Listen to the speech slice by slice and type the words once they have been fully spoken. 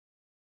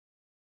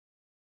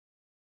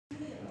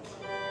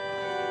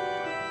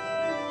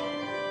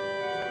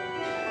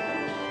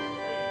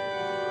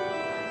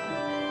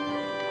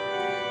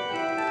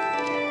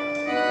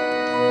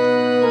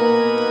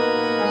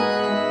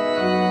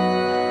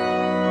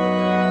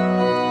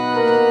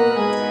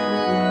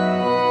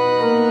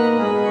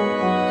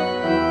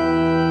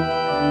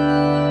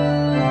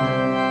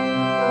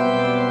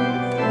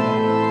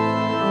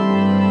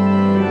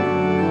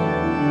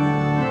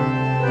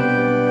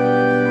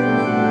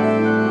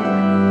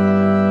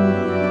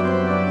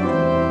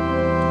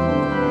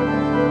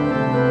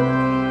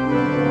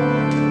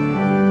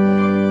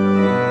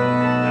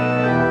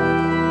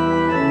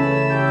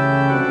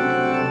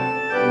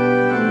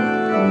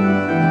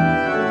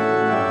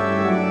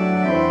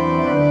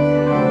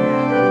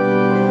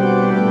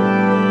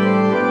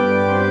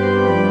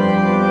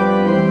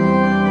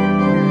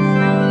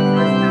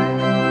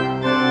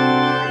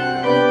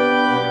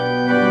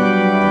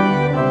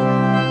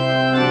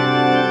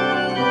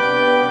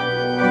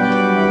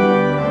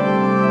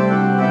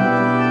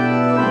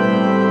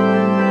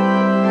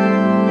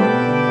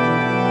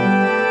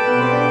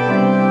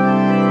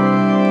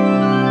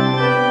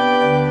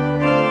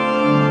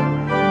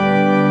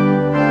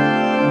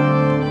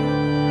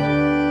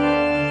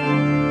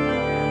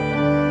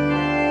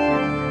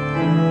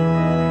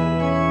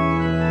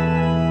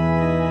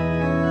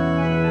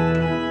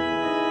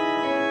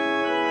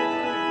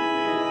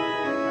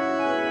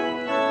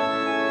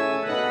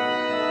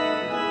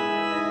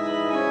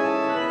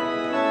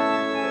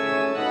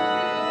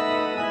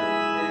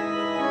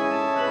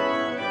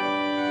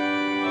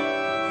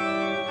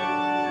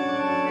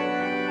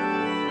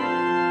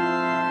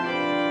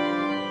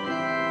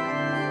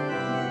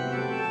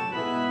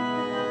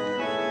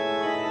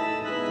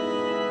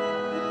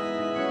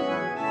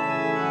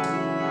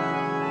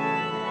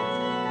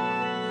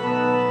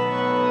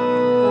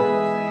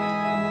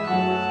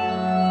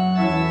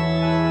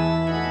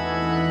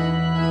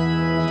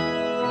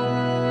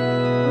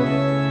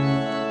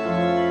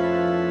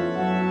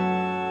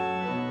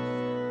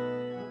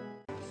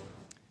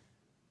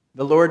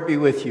The Lord be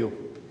with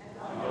you.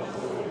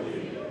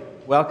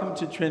 Welcome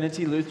to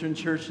Trinity Lutheran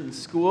Church and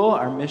School.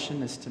 Our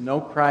mission is to know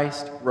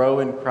Christ, grow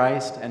in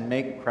Christ, and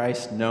make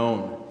Christ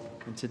known.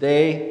 And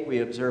today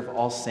we observe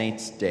All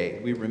Saints' Day.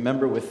 We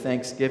remember with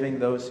thanksgiving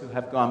those who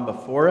have gone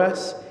before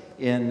us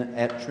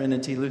at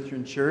Trinity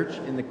Lutheran Church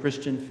in the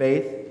Christian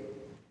faith.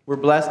 We're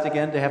blessed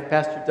again to have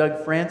Pastor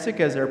Doug Francik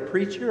as our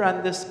preacher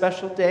on this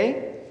special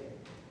day.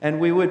 And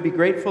we would be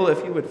grateful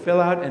if you would fill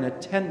out an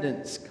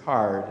attendance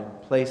card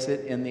and place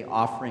it in the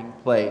offering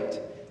plate.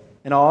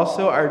 And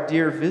also our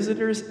dear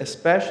visitors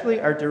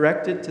especially are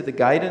directed to the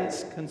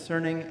guidance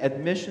concerning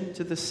admission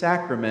to the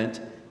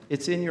sacrament.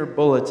 It's in your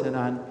bulletin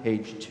on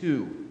page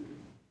 2.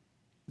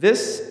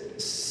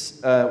 This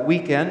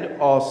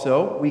weekend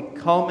also, we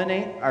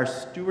culminate our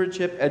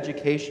stewardship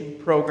education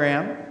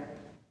program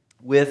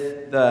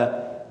with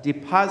the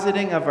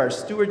depositing of our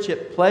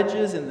stewardship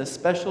pledges in the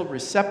special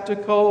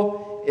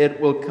receptacle.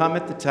 It will come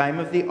at the time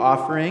of the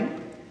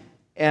offering.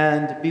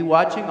 And be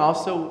watching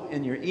also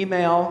in your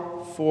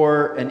email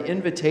for an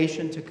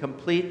invitation to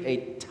complete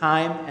a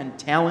time and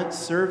talent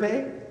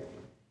survey.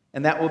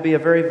 And that will be a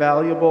very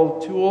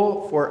valuable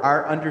tool for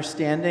our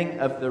understanding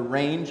of the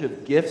range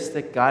of gifts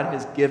that God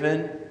has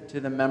given to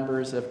the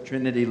members of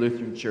Trinity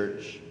Lutheran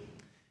Church.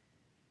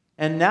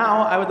 And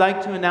now I would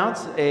like to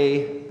announce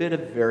a bit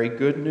of very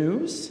good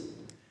news.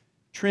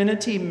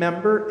 Trinity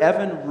member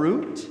Evan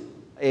Root,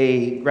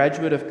 a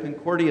graduate of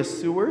Concordia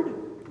Seward,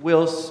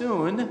 will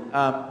soon,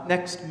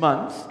 next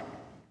month,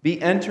 be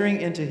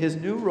entering into his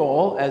new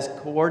role as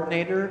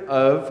coordinator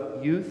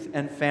of youth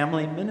and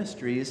family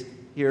ministries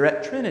here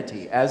at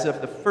Trinity. As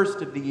of the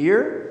first of the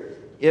year,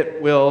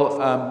 it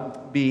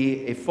will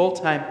be a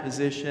full-time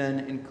position,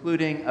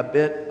 including a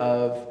bit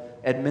of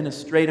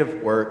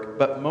administrative work,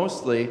 but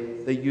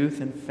mostly the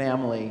youth and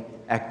family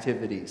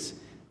activities.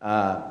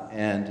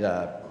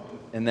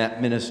 In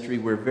that ministry,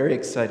 we're very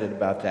excited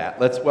about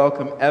that. Let's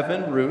welcome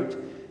Evan Root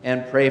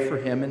and pray for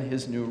him in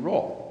his new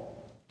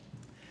role.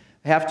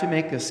 I have to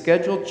make a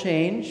schedule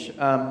change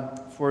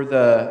for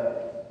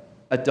the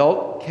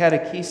adult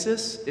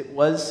catechesis. It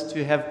was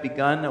to have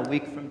begun a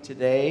week from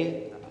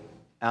today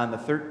on the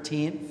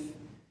 13th,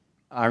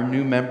 our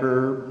new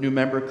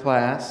member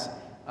class,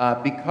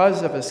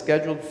 because of a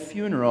scheduled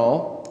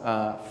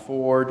funeral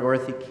for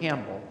Dorothy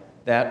Campbell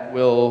that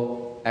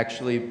will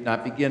actually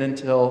not begin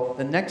until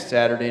the next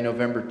Saturday,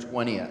 November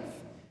 20th.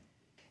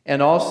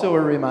 And also a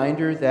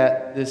reminder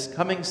that this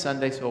coming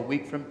Sunday, so a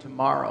week from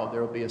tomorrow,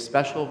 there will be a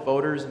special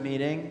voters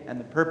meeting, and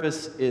the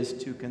purpose is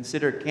to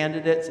consider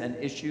candidates and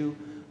issue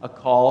a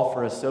call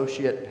for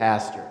associate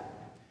pastor.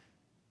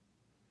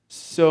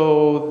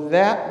 So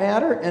that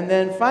matter, and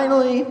then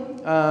finally,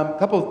 a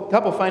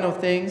couple final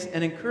things,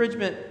 an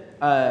encouragement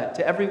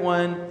to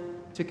everyone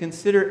to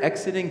consider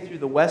exiting through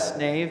the west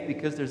nave,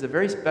 because there's a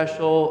very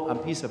special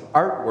piece of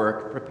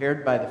artwork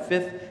prepared by the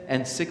 5th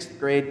and 6th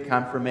grade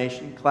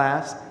confirmation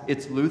class.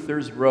 It's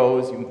Luther's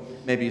Rose.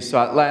 Maybe you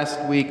saw it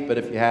last week, but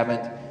if you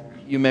haven't,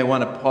 you may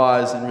want to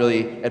pause and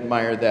really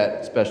admire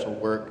that special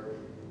work.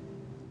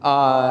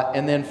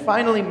 And then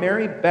finally,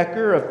 Mary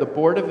Becker of the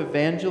Board of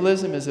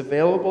Evangelism is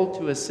available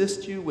to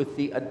assist you with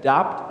the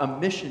Adopt a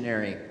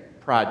Missionary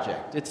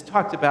project. It's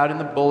talked about in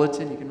the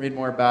bulletin. You can read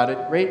more about it.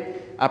 Great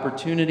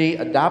opportunity.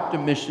 Adopt a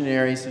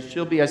missionary. So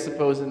she'll be, I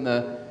suppose, in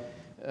the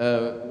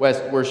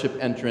West Worship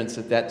entrance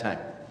at that time.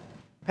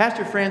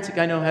 Pastor Francik,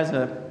 I know, has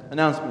an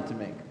announcement to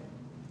make.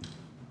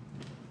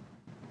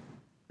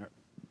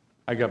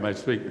 I got my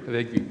speaker. I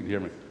think you can hear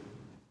me.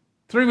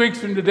 3 weeks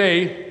from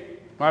today,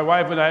 my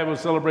wife and I will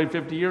celebrate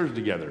 50 years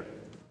together.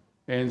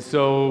 And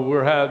so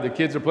the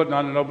kids are putting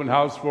on an open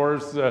house for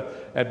us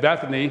at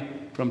Bethany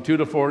from 2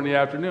 to 4 in the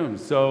afternoon.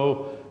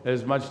 So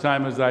as much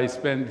time as I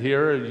spend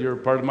here, you're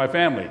part of my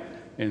family.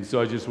 And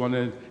so I just want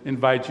to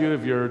invite you,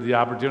 if you're the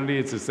opportunity,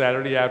 it's a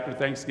Saturday after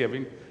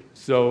Thanksgiving.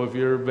 So if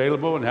you're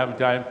available and have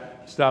time,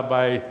 stop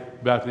by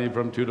Bethany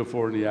from 2 to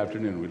 4 in the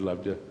afternoon. We'd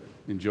love to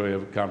enjoy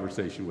a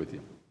conversation with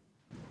you.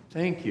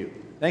 Thank you.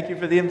 Thank you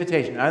for the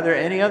invitation. Are there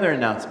any other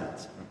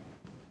announcements?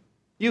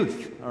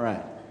 Youth, all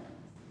right.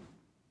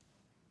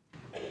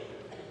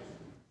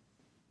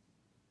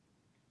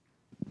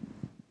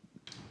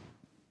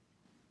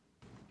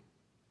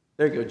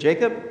 There you go,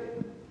 Jacob.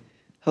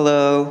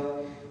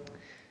 Hello,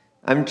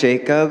 I'm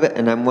Jacob,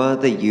 and I'm one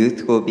of the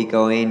youth who will be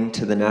going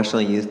to the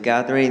National Youth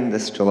Gathering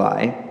this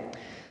July.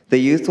 The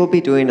youth will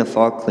be doing a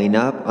fall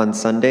cleanup on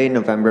Sunday,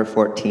 November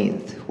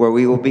 14th, where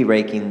we will be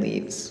raking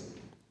leaves.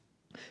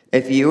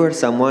 If you or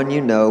someone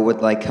you know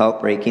would like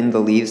help raking the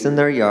leaves in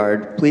their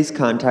yard, please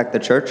contact the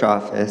church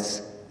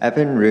office,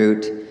 Evan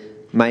Root,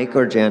 Mike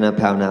or Jana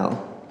Pownell.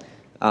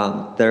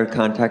 Their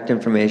contact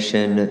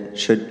information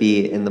should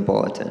be in the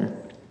bulletin.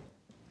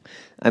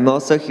 I'm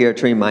also here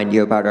to remind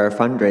you about our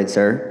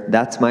fundraiser,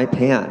 That's My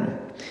Pan.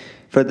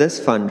 For this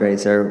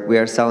fundraiser, we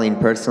are selling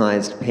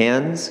personalized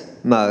pans,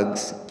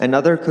 mugs, and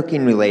other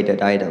cooking-related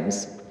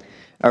items.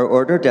 Our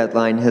order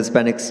deadline has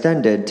been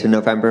extended to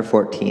November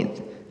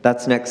 14th.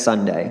 That's next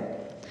Sunday.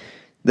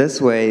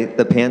 This way,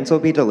 the pans will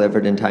be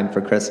delivered in time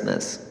for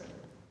Christmas.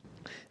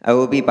 I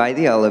will be by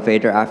the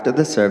elevator after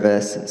the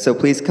service, so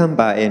please come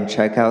by and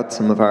check out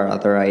some of our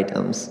other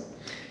items.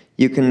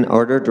 You can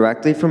order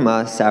directly from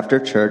us after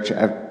church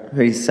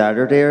every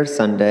Saturday or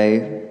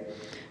Sunday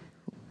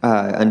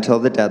until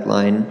the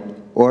deadline,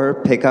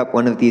 or pick up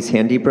one of these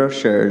handy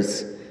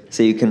brochures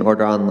so you can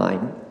order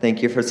online.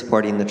 Thank you for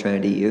supporting the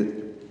Trinity Youth.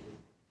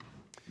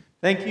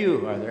 Thank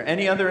you. Are there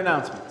any other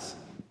announcements?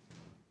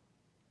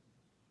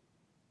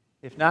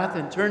 If not,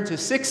 then turn to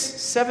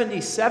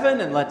 677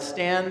 and let's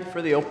stand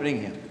for the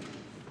opening hymn.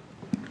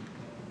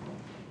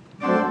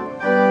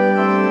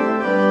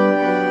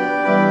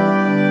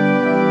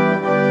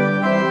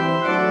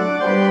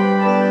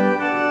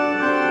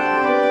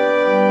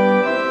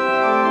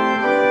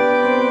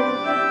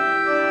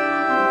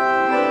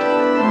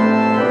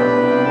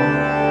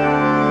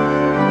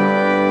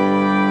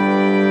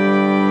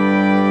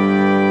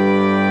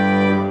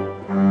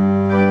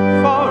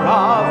 For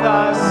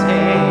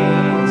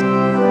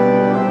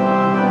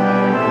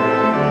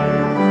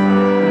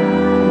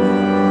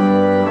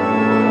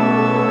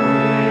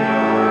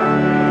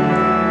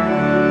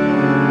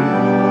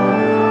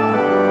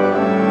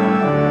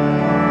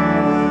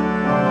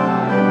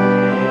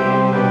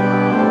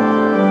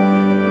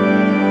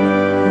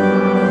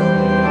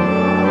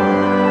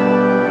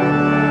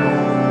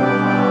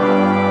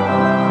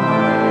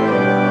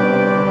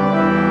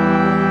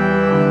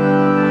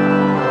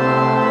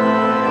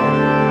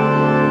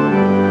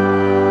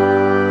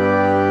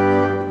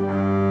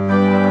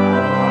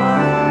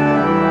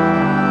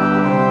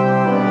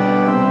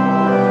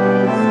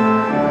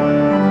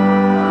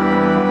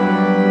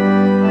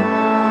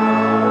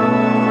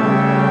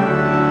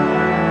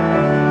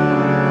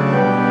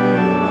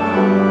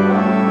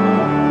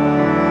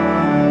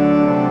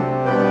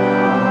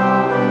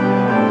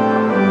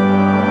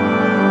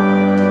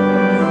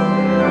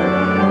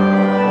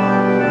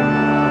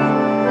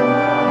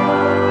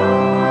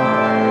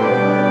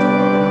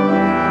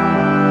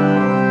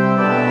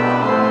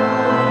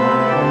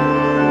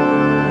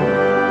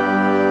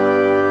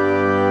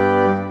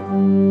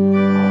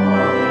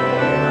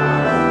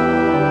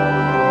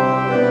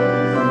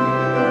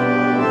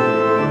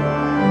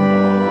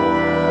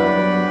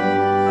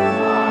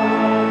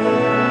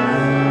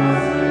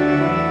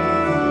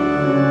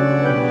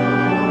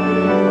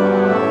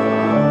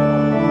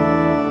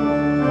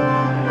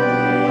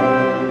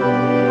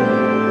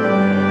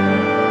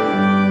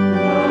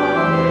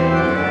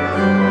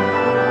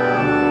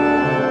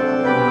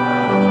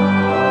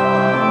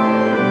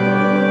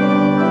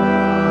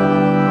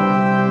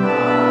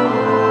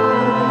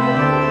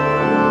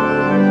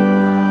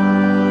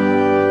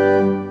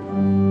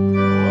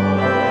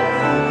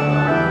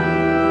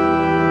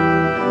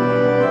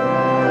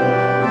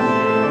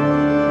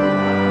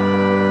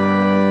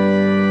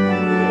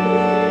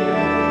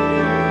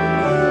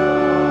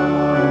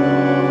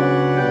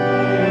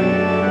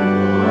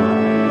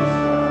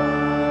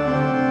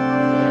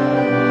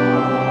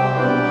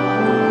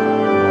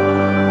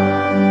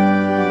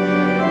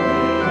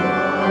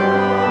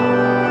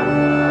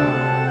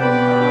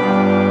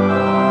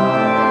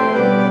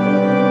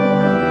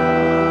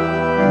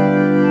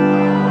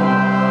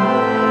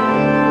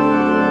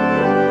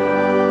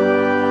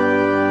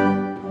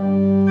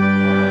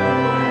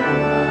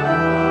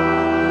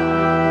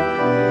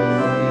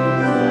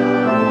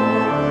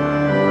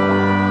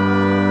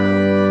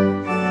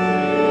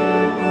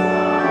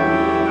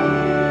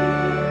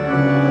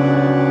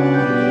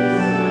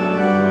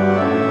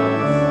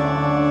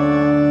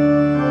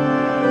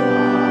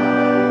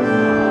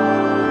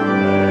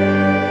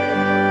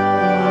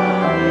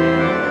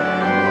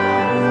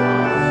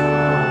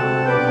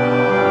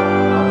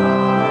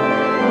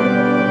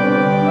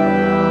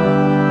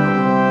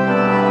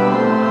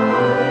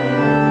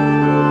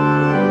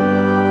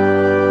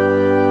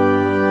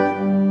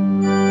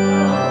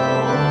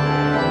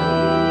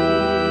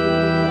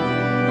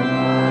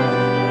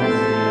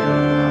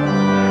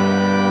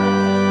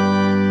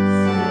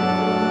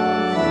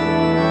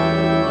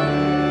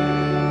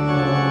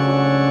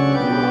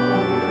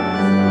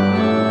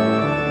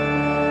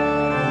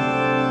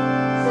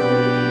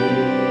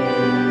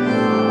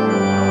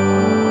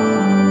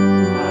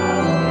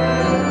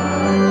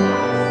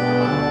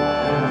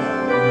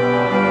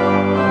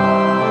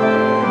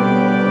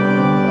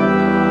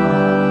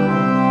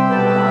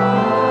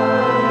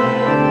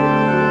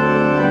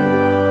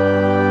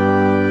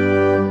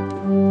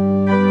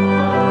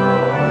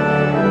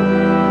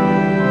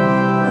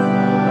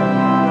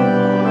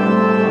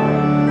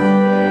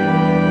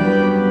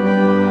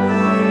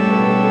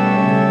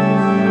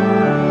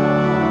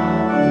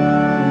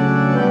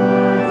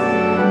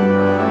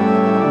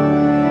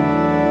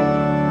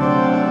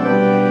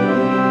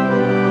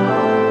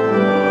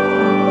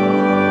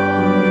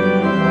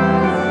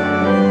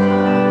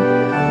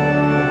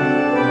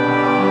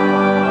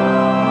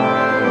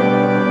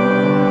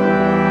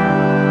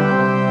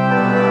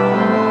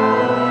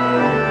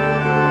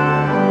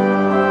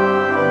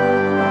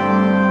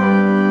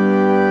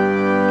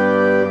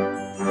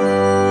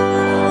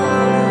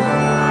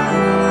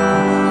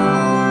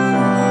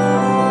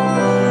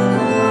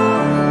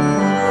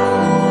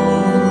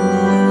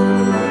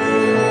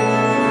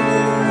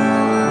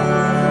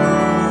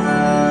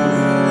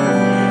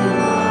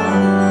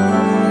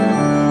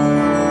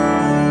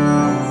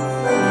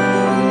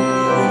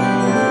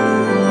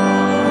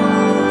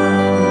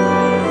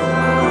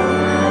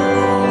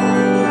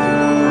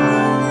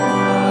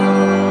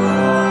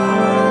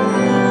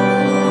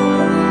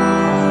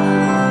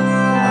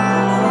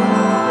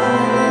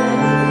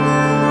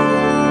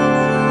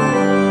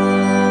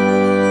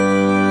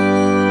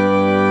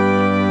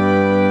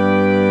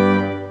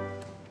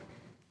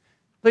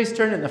Please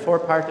turn in the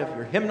forepart of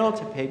your hymnal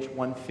to page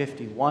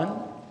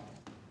 151.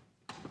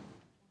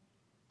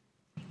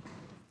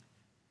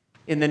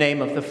 In the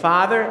name of the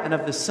Father, and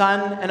of the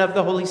Son, and of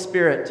the Holy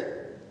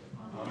Spirit.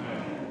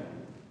 Amen.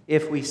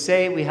 If we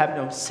say we have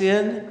no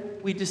sin,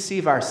 we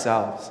deceive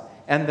ourselves,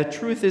 and the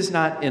truth is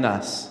not in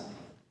us.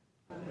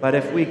 But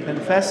if we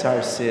confess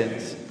our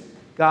sins,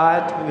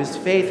 God, who is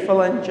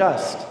faithful and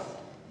just,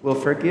 will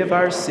forgive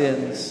our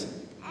sins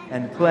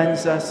and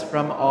cleanse us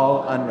from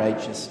all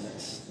unrighteousness.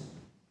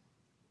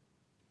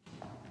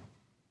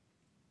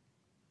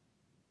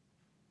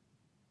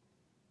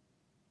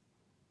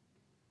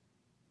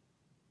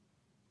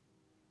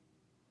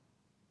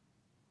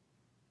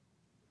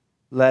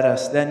 Let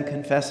us then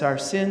confess our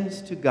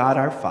sins to God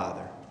our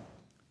Father.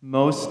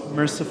 Most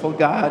merciful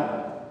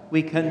God,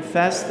 we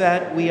confess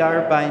that we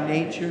are by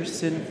nature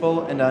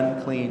sinful and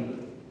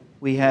unclean.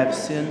 We have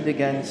sinned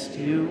against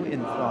you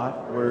in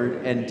thought,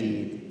 word, and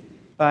deed,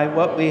 by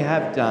what we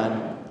have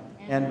done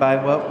and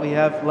by what we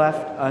have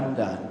left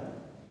undone.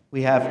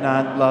 We have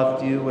not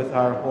loved you with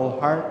our whole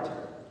heart.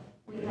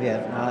 We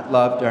have not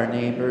loved our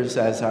neighbors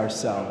as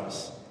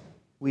ourselves.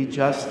 We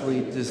justly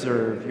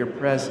deserve your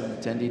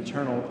present and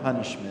eternal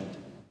punishment.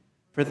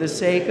 For the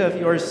sake of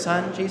your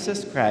Son,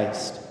 Jesus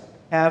Christ,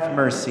 have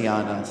mercy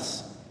on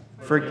us.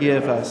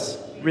 Forgive us,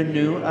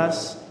 renew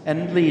us,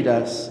 and lead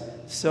us,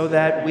 so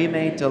that we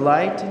may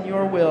delight in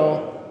your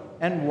will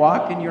and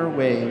walk in your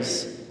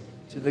ways,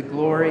 to the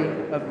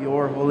glory of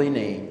your holy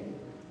name.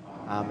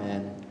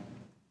 Amen.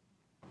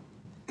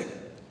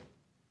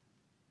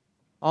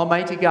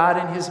 Almighty God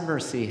in his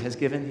mercy has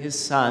given his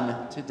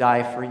Son to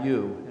die for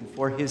you, and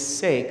for his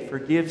sake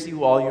forgives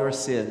you all your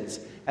sins.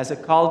 As a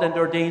called and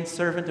ordained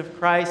servant of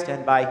Christ,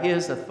 and by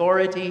his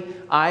authority,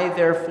 I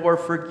therefore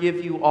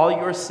forgive you all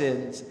your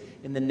sins,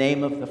 in the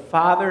name of the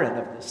Father, and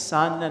of the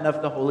Son, and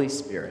of the Holy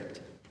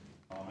Spirit.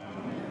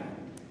 Amen.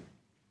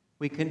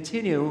 We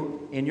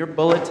continue in your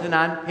bulletin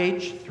on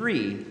page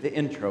 3, the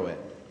INTROIT.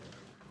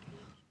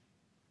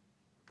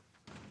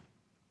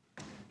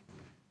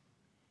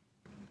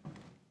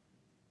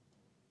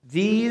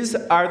 These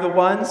are the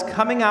ones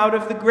coming out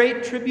of the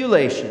great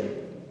tribulation.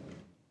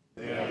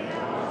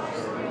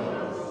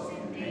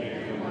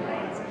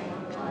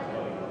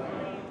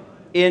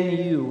 In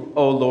you,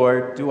 O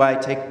Lord, do I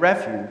take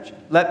refuge.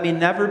 Let me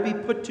never be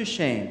put to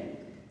shame.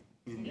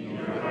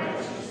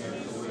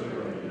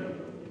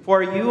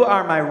 For you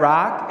are my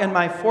rock and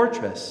my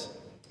fortress.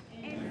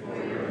 And for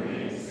your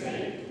name's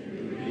sake,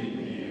 you lead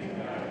me and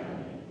guide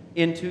me.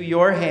 Into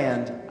your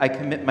hand I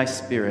commit my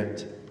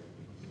spirit.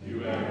 You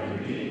have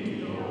redeemed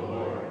me, O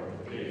Lord,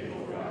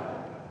 faithful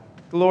God.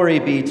 Glory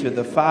be to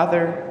the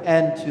Father,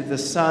 and to the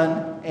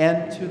Son,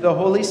 and to the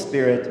Holy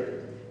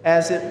Spirit,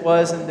 as it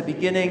was in the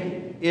beginning,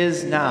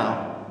 is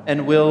now,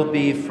 and will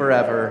be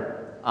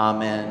forever.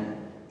 Amen.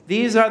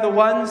 These are the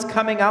ones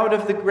coming out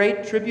of the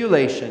great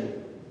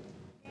tribulation.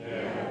 They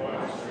have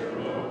washed their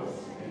robes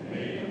and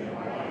made them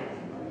white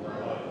in the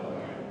blood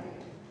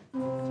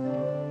of the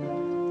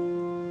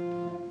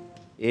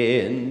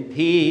Lamb. In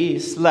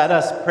peace, let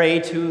us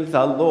pray to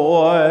the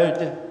Lord.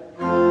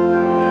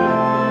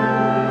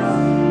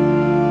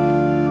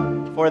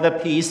 For the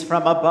peace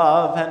from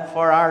above and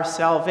for our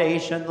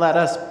salvation, let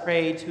us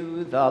pray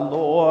to the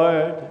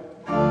Lord.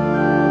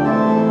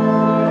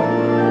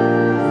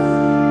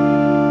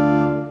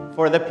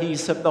 For the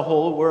peace of the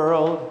whole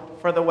world,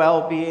 for the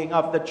well-being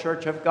of the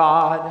Church of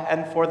God,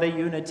 and for the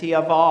unity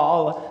of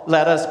all,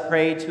 let us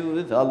pray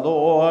to the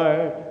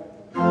Lord.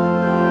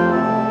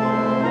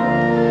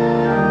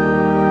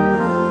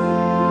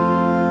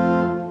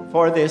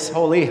 For this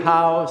holy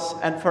house,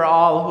 and for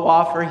all who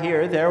offer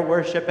here their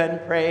worship and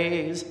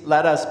praise,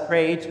 let us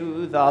pray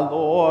to the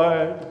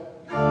Lord.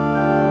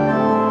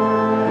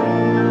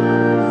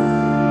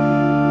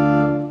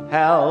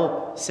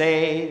 Help,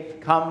 save,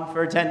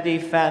 comfort, and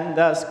defend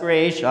us,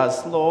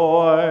 gracious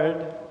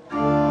Lord.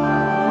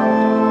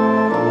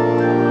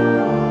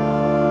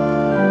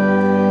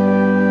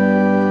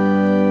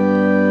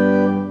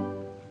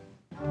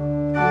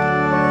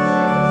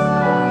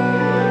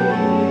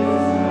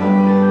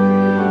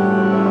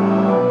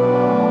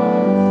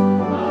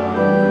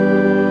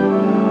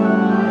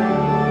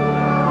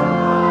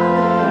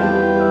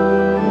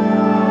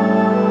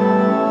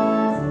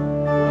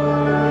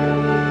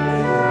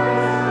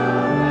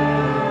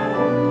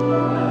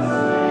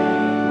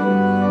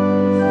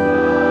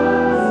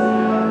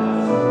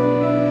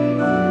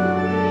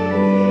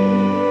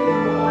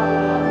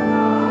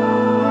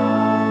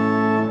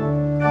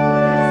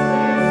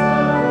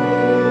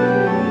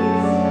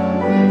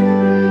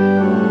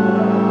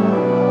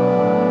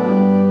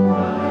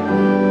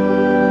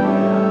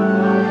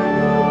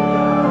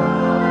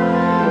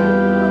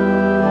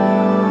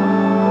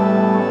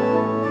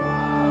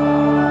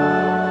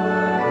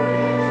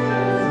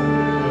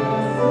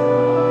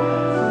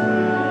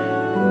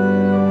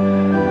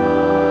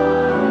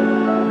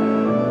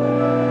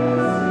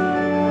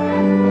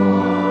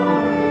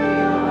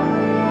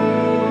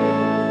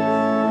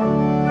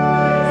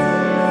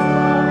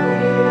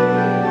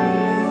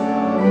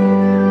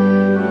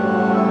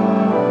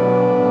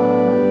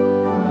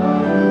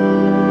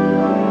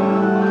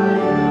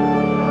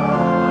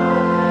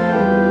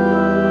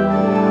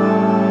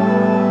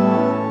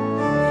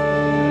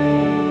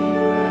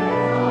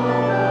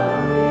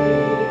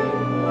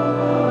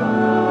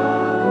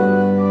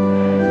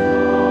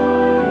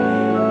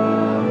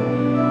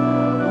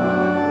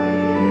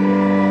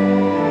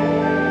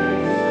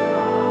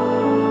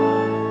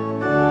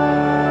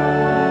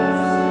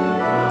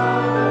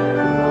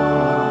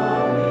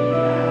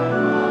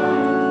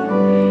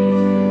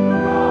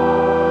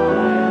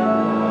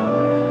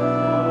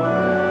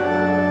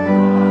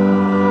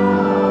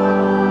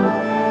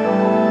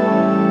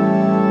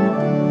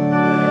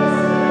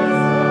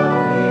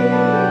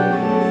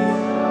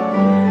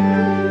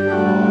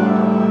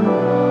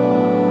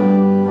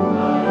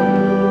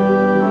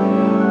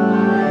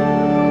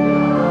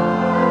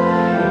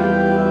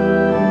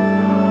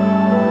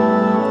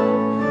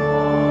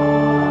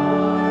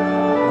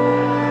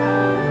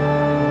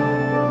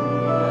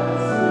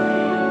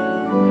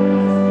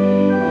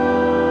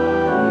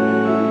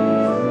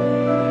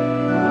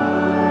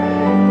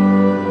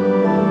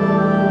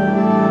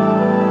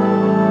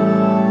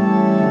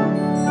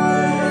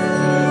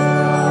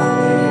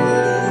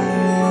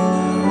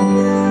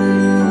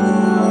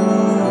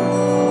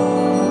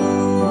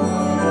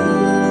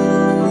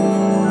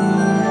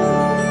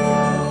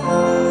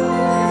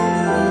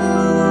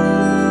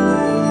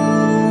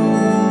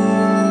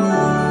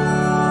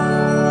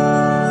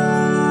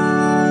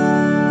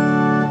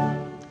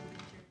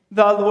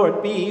 The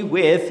Lord be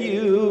with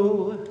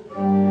you.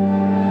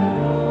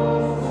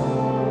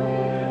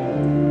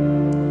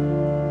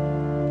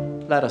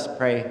 Let us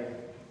pray.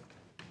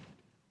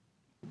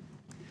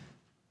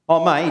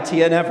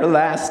 Almighty and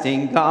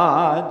everlasting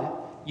God,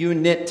 you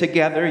knit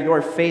together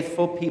your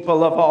faithful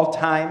people of all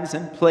times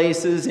and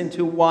places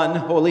into one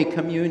holy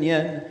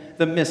communion,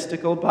 the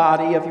mystical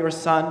body of your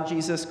Son,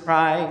 Jesus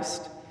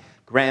Christ.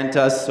 Grant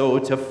us so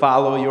to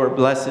follow your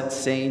blessed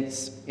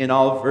saints in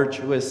all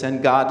virtuous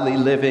and godly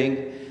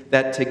living,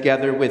 that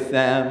together with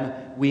them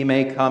we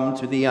may come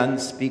to the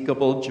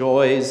unspeakable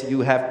joys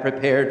you have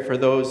prepared for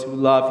those who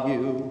love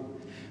you.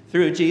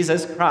 Through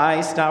Jesus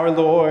Christ our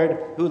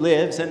Lord, who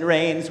lives and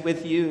reigns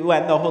with you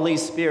and the Holy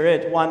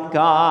Spirit, one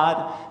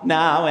God,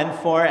 now and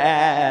forever.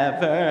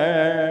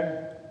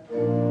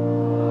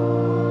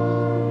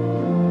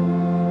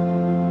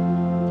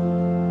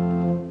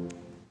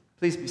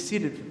 Please be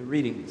seated for the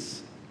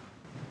readings.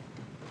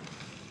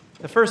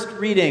 The first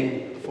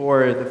reading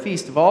for the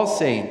Feast of All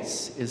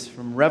Saints is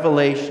from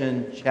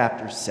Revelation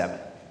chapter 7.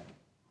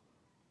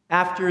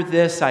 After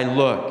this I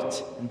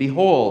looked, and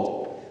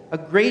behold, a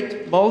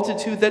great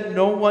multitude that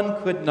no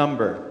one could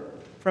number,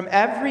 from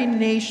every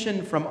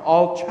nation, from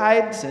all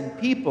tribes and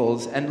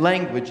peoples and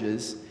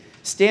languages,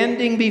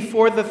 standing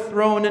before the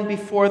throne and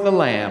before the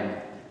Lamb,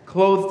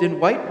 clothed in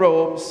white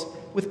robes,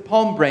 with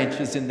palm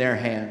branches in their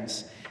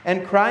hands,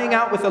 and crying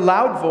out with a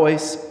loud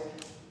voice,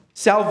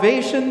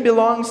 "Salvation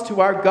belongs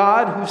to our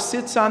God who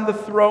sits on the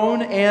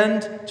throne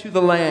and to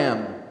the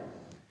Lamb."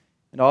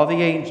 And all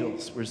the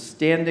angels were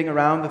standing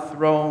around the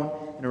throne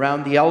and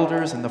around the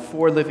elders and the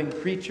four living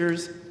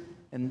creatures,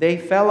 and they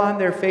fell on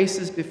their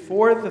faces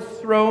before the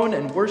throne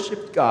and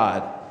worshiped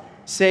God,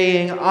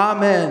 saying,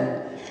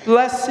 "Amen.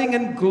 Blessing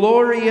and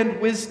glory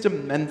and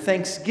wisdom and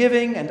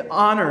thanksgiving and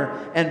honor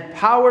and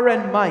power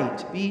and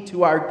might be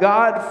to our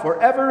God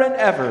forever and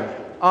ever.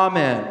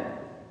 Amen."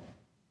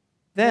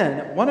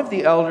 Then one of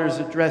the elders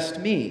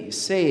addressed me,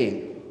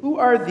 saying, "Who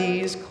are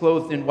these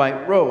clothed in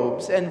white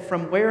robes, and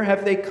from where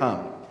have they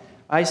come?"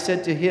 I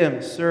said to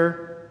him,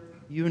 "Sir,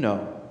 you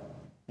know."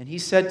 And he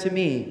said to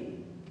me,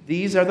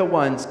 "These are the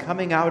ones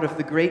coming out of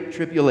the great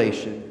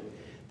tribulation.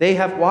 They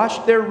have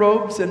washed their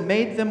robes and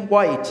made them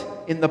white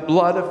in the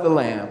blood of the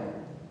Lamb.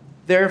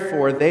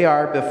 Therefore they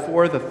are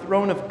before the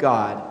throne of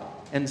God,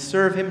 and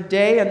serve him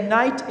day and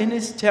night in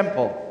his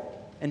temple.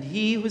 And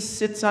he who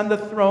sits on the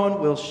throne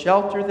will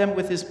shelter them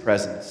with his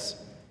presence.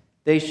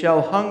 They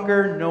shall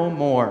hunger no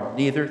more,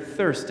 neither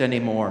thirst any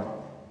more.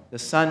 The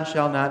sun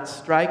shall not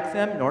strike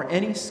them, nor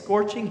any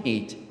scorching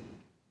heat.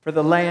 For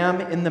the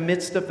Lamb in the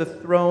midst of the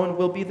throne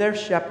will be their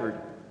shepherd,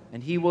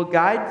 and he will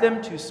guide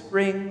them to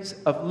springs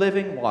of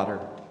living water.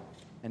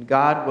 And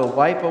God will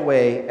wipe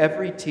away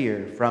every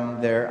tear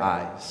from their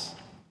eyes."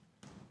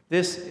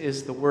 This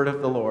is the word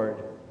of the Lord.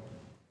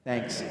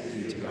 Thanks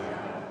be to God.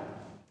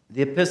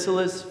 The epistle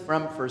is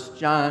from 1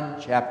 John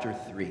chapter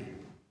 3.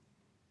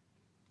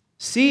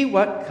 "See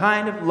what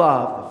kind of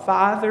love the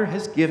Father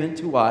has given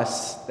to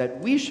us,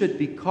 that we should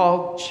be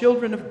called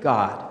children of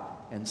God,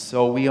 and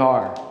so we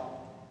are.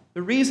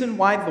 The reason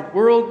why the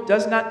world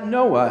does not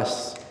know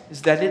us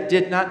is that it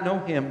did not know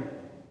him.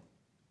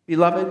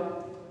 Beloved,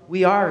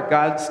 we are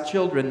God's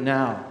children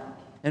now,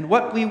 and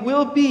what we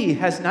will be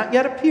has not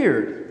yet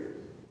appeared,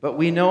 but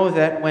we know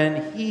that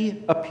when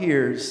he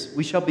appears,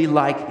 we shall be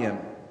like him,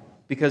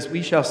 because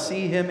we shall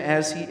see him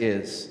as he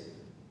is.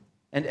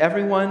 And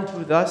everyone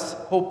who thus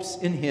hopes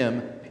in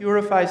him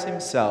purifies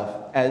himself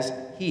as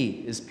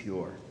he is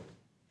pure."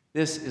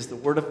 This is the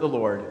word of the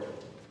Lord.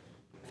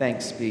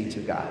 Thanks be to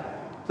God.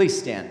 Please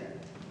stand.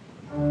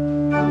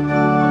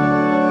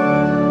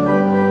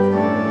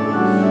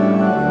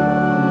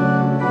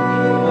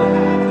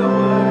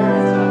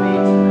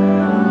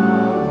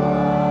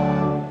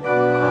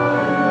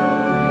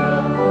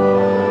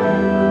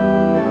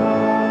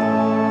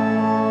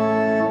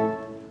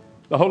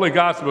 The Holy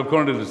Gospel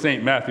according to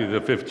St. Matthew,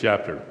 the 5th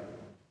chapter.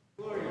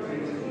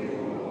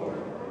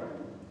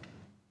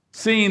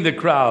 Seeing the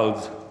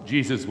crowds,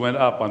 Jesus went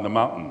up on the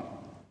mountain.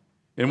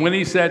 And when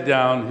he sat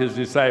down, his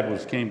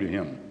disciples came to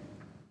him.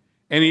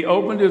 And he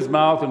opened his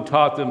mouth and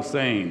taught them,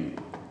 saying,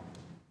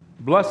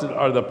 "Blessed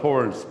are the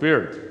poor in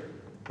spirit,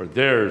 for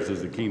theirs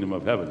is the kingdom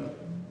of heaven.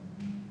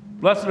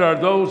 Blessed are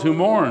those who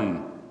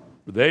mourn,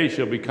 for they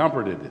shall be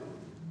comforted.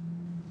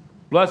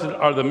 Blessed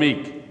are the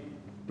meek,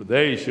 for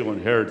they shall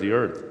inherit the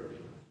earth.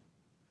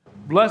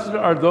 Blessed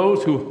are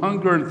those who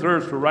hunger and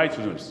thirst for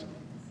righteousness,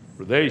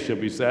 for they shall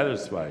be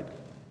satisfied.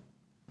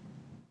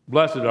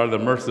 Blessed are the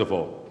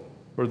merciful,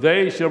 for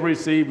they shall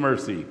receive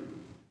mercy.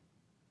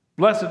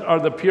 Blessed are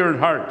the pure in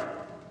heart,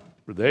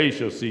 for they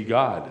shall see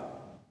God.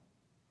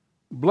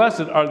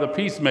 Blessed are the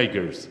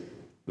peacemakers,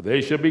 for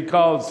they shall be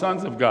called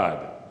sons of God.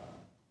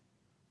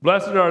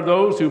 Blessed are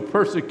those who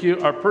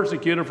are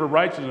persecuted for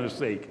righteousness'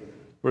 sake,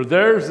 for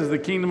theirs is the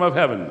kingdom of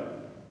heaven.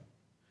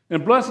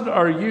 And blessed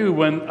are you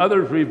when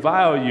others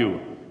revile you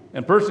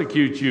and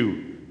persecute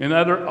you and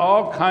utter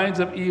all kinds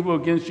of evil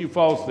against you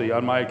falsely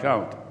on my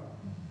account.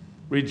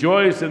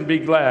 Rejoice and be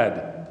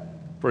glad,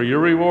 for your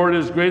reward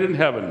is great in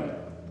heaven.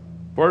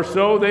 For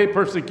so they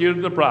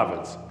persecuted the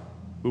prophets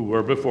who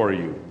were before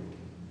you.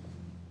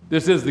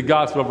 This is the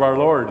gospel of our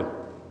Lord.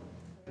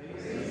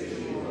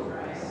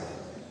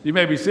 You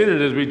may be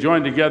seated as we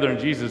join together, and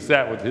Jesus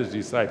sat with his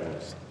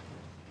disciples.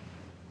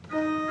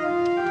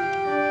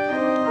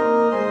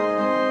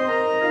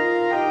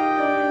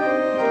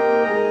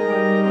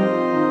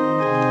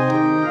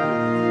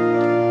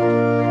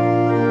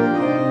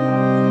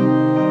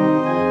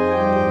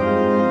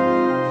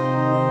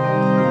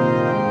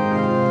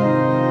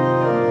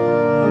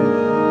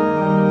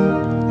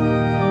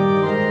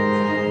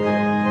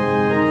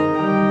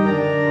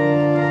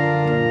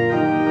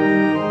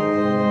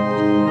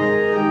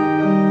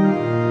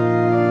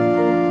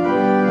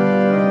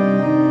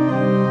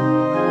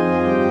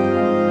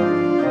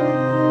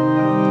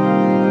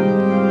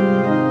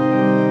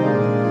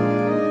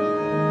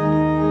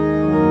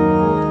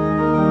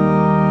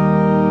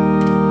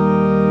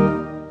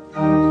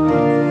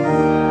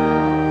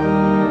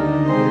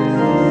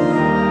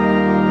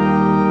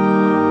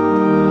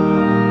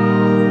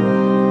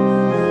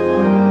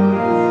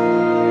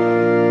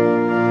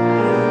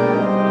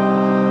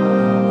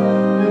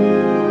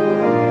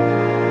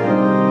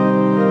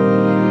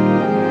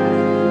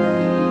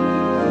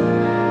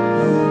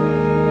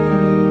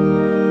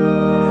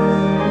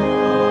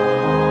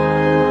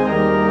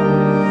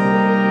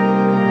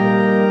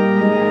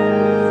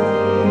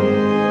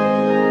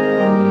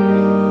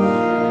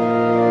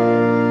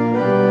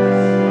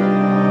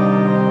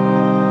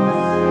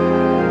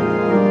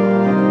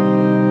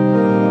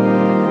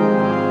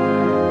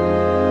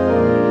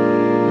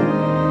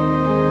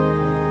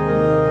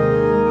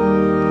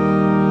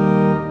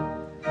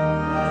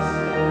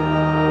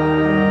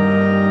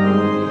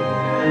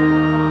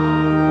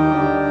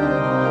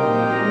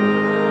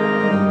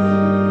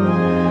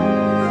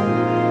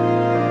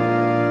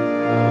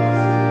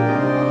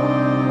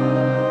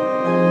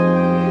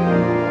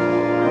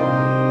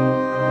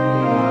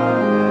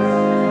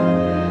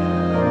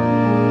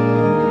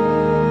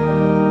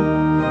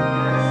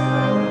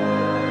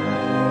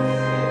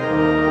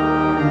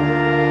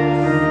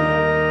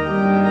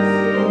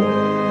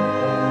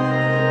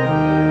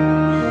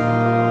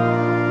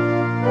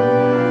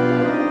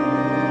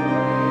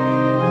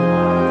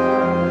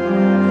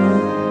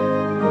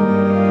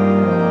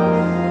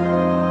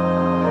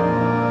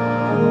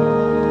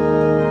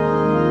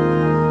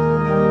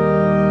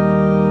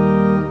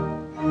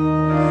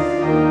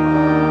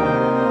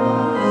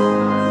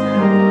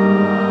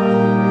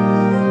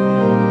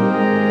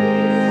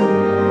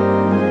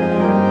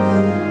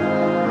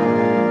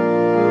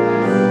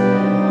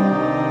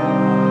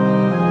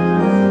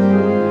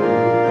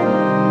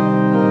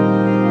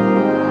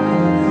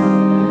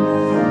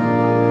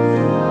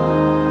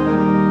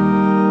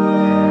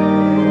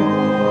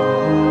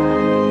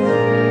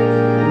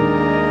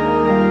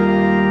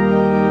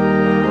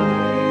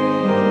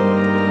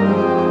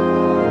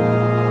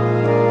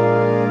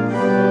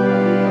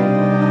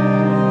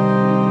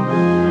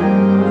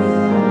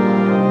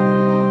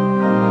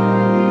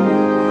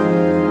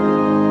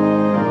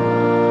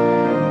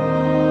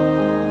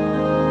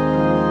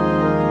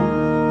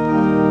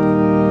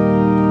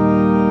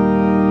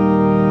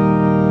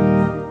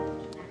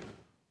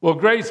 Well,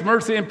 grace,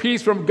 mercy, and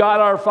peace from God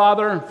our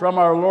Father, from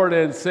our Lord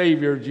and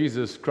Savior,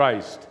 Jesus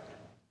Christ.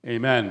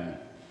 Amen.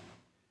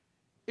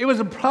 It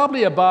was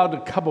probably about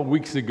a couple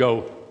weeks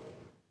ago,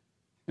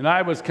 and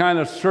I was kind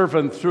of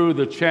surfing through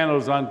the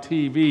channels on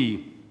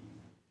TV,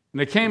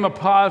 and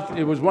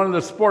it was one of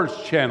the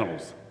sports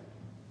channels.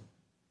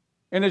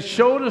 And it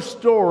showed a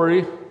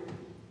story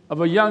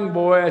of a young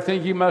boy. I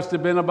think he must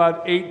have been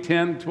about 8,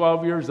 10,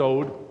 12 years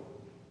old.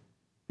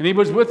 And he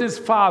was with his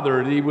father,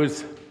 and he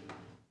was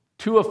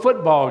to a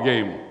football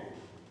game.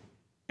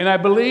 And I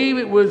believe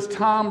it was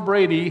Tom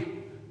Brady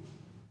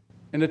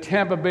and the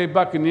Tampa Bay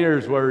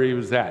Buccaneers where he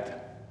was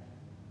at.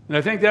 And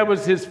I think that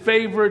was his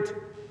favorite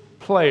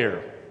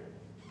player.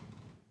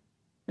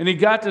 And he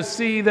got to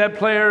see that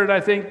player, and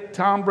I think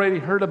Tom Brady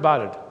heard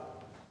about it.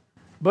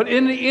 But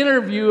in the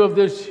interview of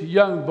this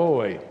young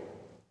boy,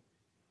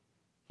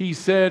 he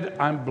said,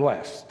 "I'm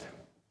blessed."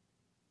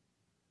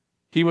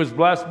 He was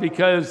blessed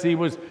because he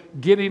was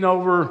getting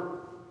over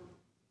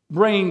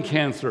brain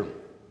cancer,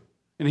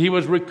 and he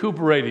was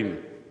recuperating,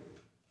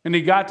 and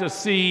he got to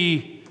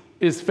see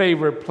his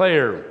favorite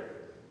player.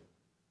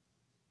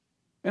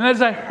 And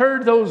as I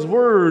heard those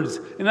words,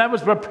 and I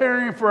was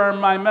preparing for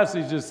my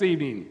message this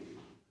evening,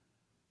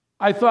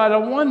 I thought, I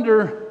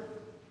wonder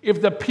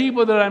if the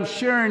people that I'm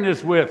sharing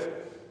this with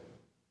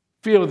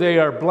feel they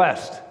are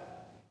blessed,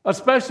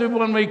 especially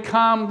when we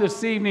come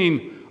this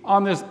evening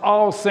on this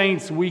All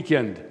Saints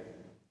weekend.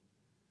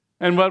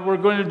 And what we're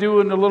going to do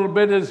in a little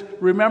bit is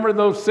remember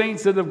those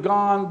saints that have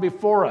gone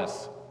before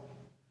us.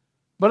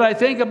 But I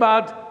think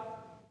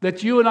about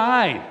that you and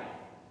I,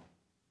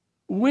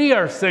 we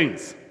are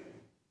saints.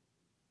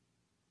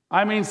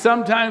 I mean,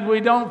 sometimes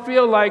we don't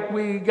feel like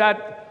we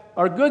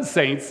are good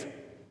saints,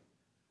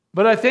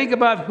 but I think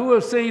about who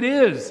a saint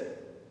is.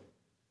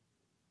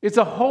 It's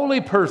a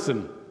holy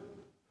person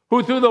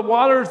who through the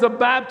waters of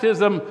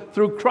baptism,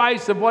 through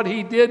Christ of what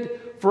he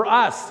did for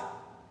us,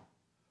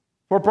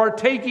 for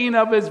partaking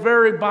of his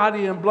very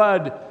body and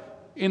blood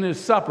in his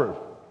supper,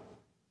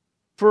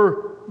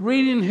 for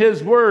reading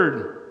his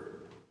word,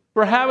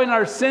 for having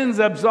our sins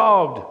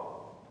absolved.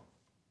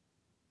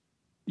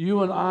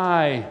 You and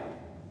I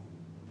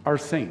are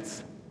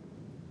saints.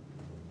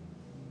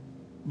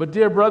 But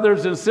dear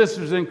brothers and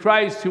sisters in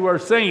Christ who are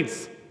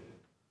saints,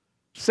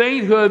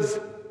 sainthoods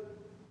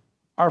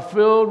are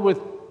filled with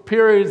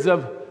periods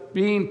of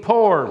being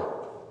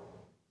poor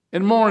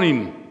and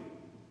mourning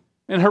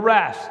and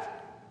harassed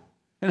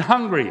and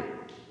hungry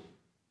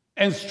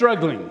and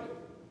struggling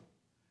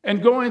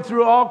and going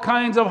through all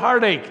kinds of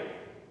heartache.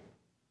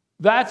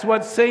 That's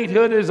what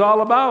sainthood is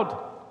all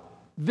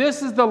about.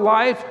 This is the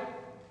life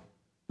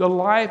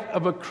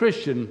of a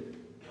Christian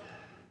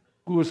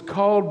who is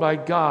called by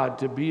God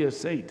to be a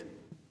saint.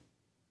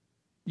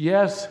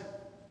 Yes,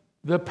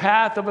 the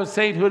path of a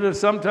sainthood is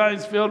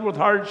sometimes filled with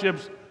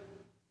hardships,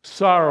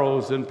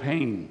 sorrows, and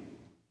pain.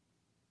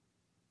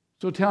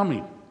 So tell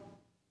me,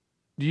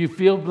 do you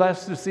feel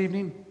blessed this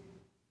evening?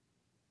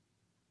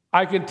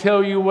 I can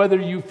tell you whether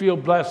you feel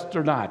blessed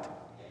or not.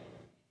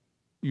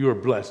 You are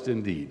blessed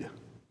indeed.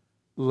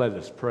 Let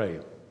us pray.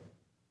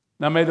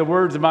 Now may the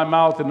words of my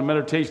mouth and the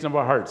meditation of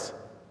our hearts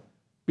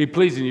be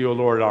pleasing to you, O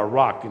Lord, our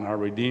rock and our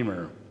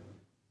redeemer.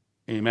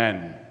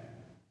 Amen.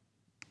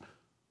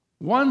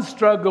 One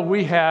struggle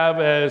we have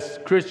as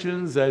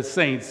Christians, as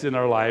saints in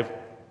our life,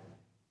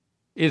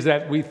 is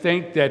that we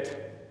think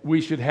that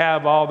we should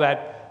have all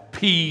that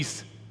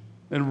peace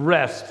and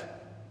rest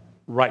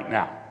right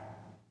now.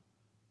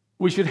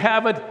 We should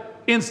have it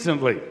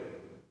instantly.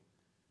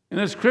 And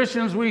as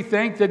Christians, we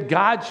think that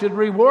God should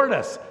reward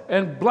us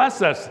and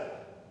bless us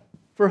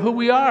for who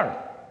we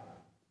are.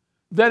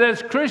 That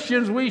as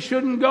Christians, we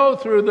shouldn't go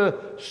through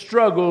the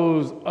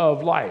struggles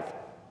of life,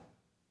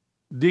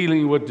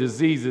 dealing with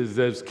diseases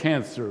as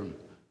cancer,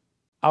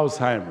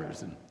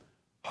 Alzheimer's, and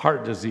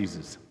heart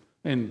diseases,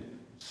 and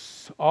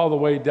all the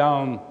way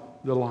down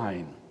the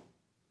line.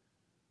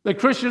 That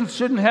Christians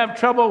shouldn't have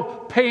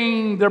trouble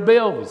paying their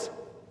bills.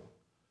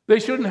 They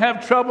shouldn't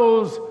have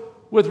troubles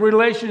with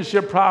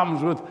relationship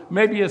problems with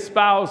maybe a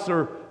spouse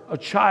or a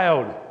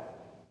child.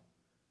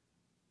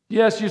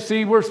 Yes, you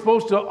see, we're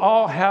supposed to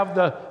all have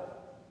the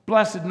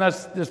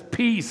blessedness, this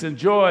peace and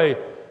joy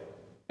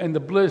and the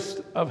bliss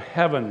of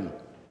heaven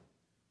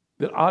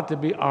that ought to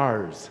be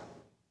ours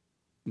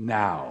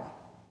now.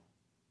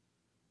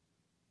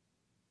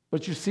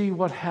 But you see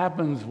what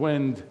happens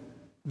when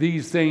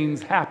these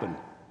things happen.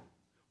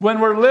 When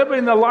we're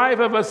living the life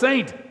of a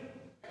saint.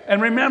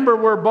 And remember,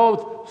 we're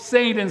both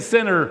saint and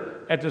sinner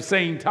at the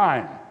same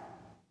time.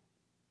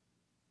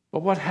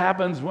 But what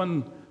happens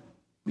when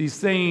these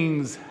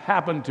things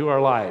happen to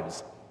our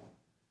lives?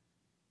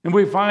 And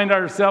we find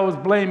ourselves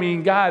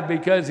blaming God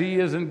because he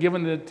isn't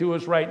giving it to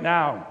us right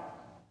now.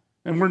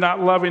 And we're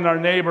not loving our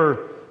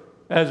neighbor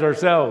as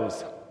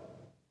ourselves.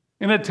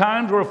 And at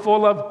times we're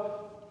full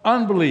of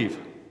unbelief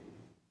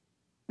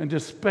and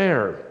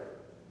despair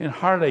and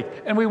heartache.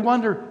 And we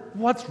wonder,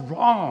 what's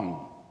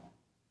wrong?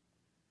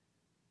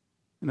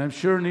 And I'm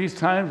sure in these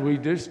times we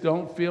just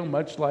don't feel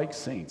much like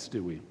saints,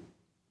 do we?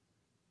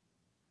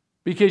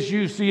 Because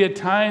you see, at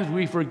times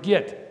we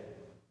forget.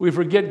 We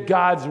forget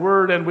God's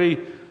word and we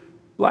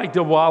like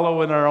to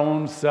wallow in our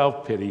own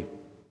self-pity.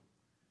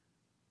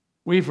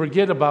 We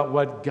forget about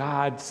what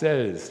God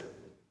says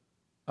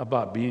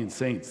about being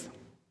saints.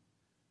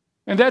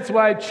 And that's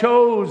why I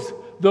chose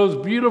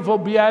those beautiful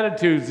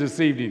Beatitudes this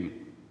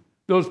evening.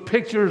 Those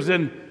pictures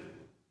in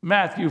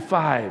Matthew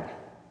 5.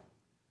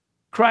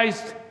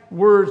 Christ's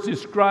words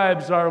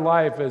describes our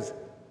life as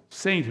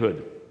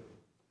sainthood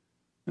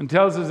and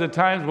tells us at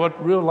times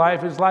what real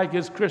life is like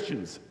as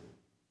Christians.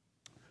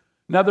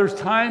 Now, there's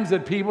times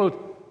that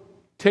people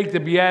take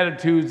the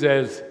Beatitudes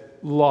as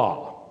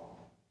law.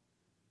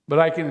 But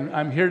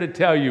I'm here to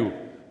tell you,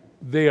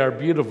 they are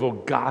beautiful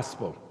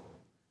gospel.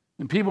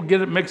 And people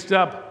get it mixed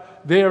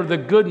up. They are the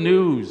good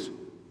news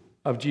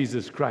of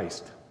Jesus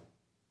Christ.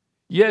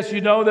 Yes,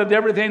 you know that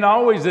everything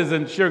always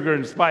isn't sugar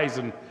and spice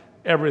and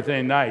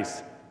everything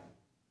nice.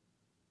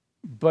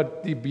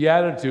 But the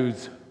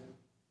Beatitudes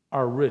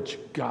are rich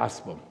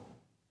gospel.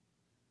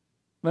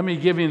 Let me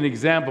give you an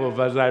example of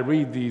as I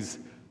read these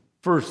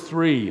first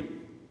three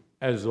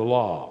as the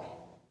law.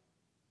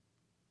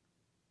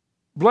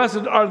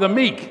 Blessed are the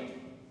meek.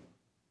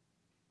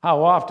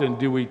 How often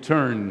do we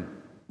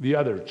turn the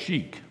other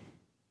cheek?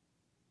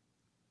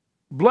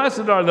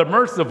 Blessed are the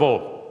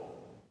merciful.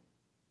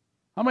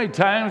 How many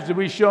times do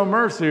we show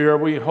mercy or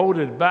we hold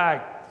it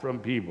back from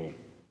people?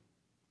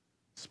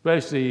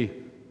 Especially,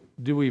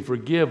 do we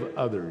forgive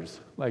others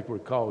like we're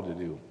called to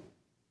do?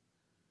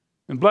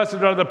 And blessed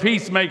are the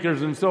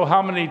peacemakers. And so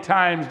how many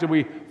times do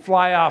we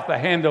fly off the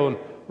handle and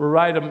we're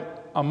right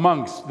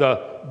amongst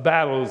the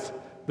battles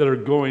that are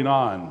going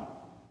on,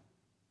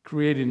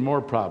 creating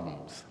more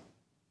problems?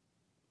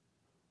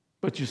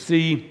 But you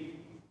see,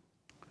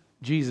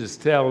 Jesus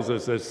tells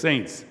us as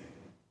saints,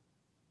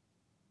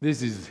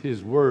 this is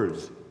his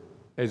words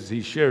as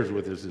he shares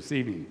with us this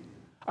evening.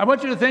 I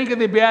want you to think of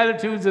the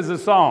Beatitudes as a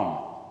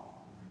song.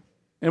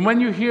 And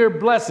when you hear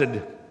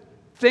blessed,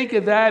 think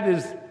of that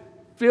as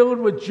filled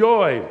with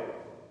joy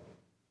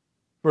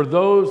for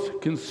those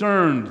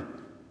concerned,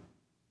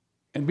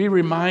 and be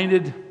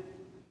reminded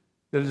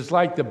that it's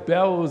like the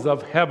bells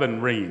of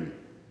heaven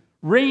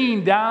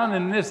ringing down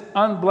in this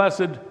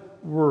unblessed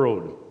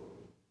world,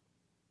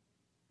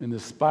 in the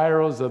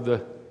spirals of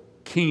the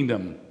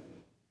kingdom,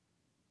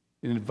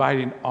 and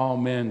inviting all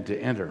men to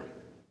enter.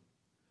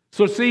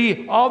 So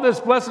see, all this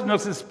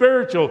blessedness is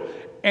spiritual,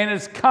 and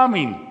it's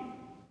coming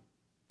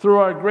through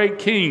our great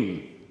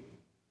King,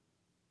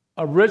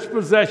 a rich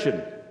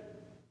possession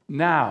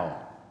now,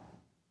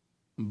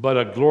 but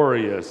a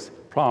glorious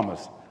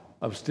promise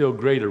of still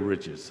greater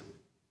riches.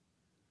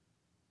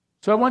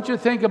 So I want you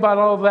to think about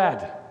all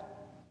that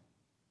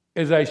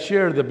as I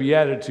share the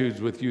Beatitudes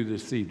with you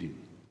this evening.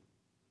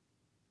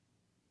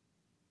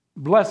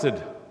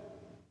 Blessed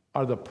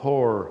are the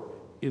poor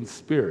in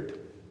spirit,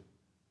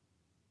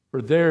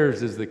 for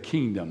theirs is the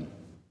kingdom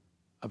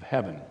of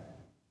heaven.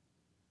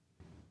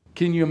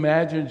 Can you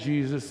imagine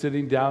Jesus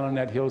sitting down on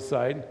that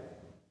hillside,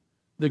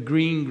 the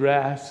green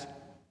grass?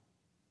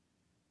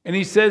 And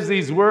he says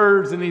these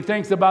words, and he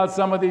thinks about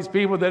some of these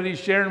people that he's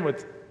sharing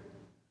with.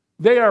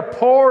 They are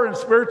poor in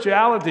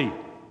spirituality.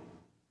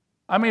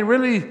 I mean,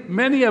 really,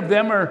 many of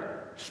them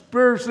are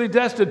spiritually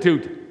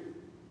destitute.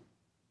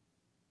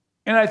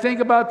 And I think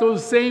about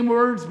those same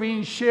words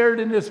being shared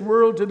in this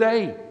world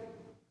today.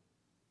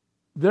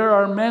 There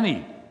are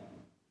many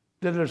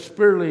that are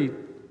spiritually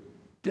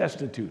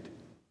destitute.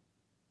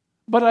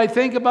 But I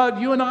think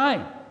about you and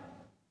I.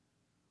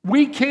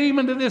 We came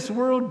into this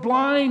world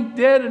blind,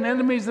 dead, and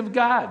enemies of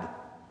God.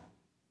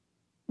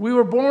 We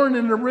were born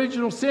in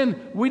original sin.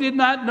 We did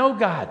not know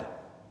God.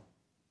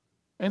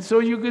 And so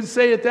you could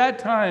say at that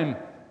time,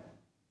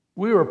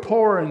 we were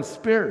poor in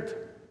spirit.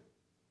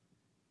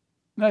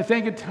 And I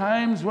think at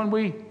times when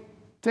we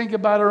think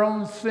about our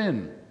own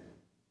sin,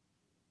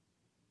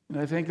 and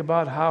I think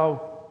about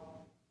how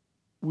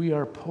we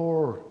are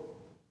poor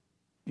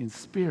in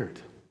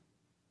spirit,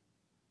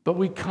 but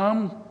we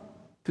come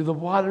to the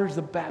waters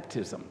of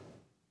baptism.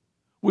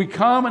 We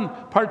come and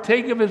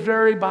partake of his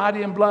very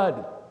body and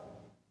blood.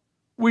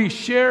 We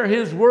share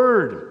his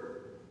word.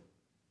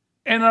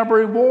 And our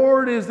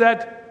reward is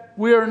that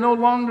we are no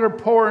longer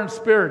poor in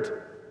spirit.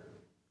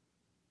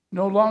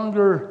 No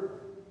longer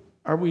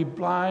are we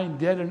blind,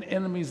 dead, and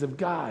enemies of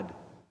God,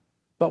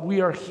 but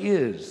we are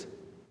his.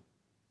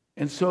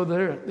 And so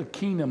the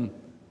kingdom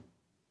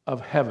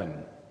of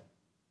heaven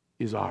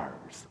is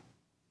ours.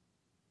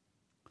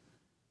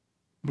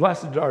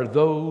 Blessed are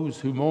those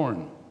who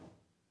mourn,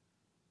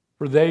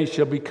 for they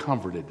shall be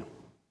comforted.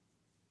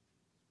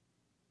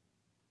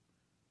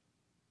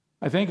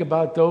 I think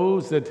about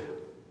those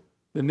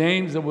the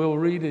names that we'll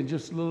read in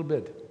just a little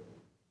bit.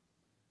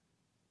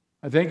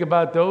 I think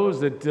about those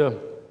that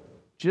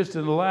just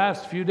in the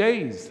last few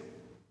days,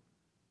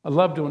 a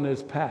loved one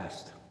has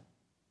passed.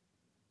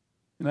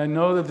 And I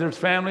know that there's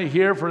family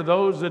here for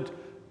those that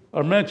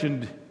are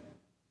mentioned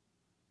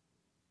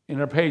in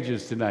our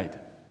pages tonight.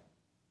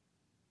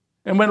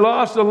 And when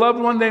lost a loved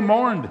one, they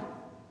mourned.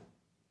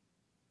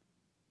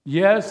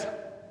 Yes,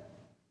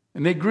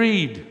 and they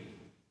grieved.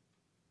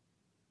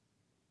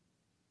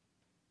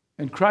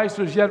 And Christ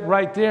was yet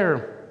right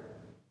there.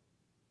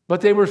 But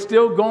they were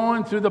still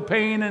going through the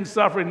pain and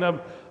suffering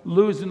of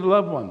losing a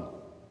loved one.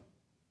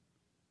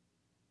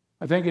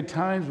 I think at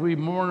times we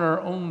mourn our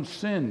own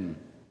sin.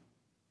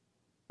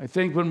 I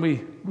think when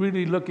we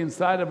really look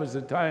inside of us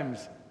at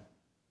times,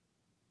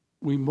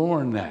 we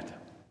mourn that.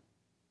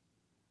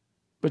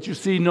 But you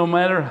see, no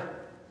matter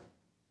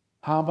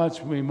how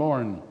much we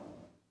mourn,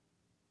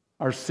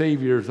 our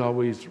Savior is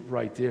always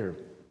right there.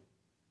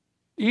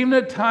 Even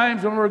at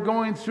times when we're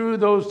going through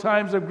those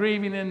times of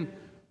grieving and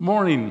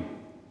mourning,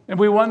 and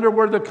we wonder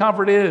where the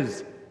comfort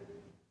is.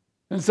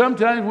 And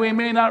sometimes we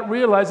may not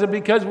realize it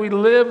because we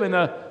live in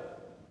an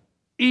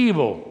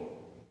evil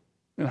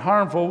and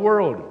harmful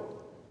world.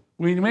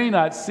 We may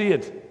not see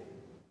it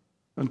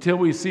until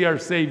we see our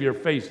Savior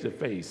face to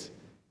face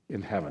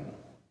in heaven.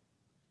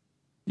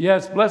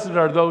 Yes, blessed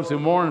are those who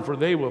mourn, for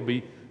they will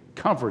be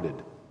comforted.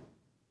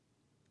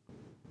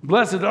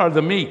 Blessed are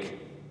the meek,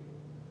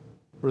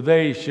 for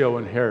they shall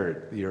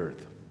inherit the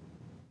earth.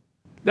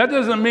 That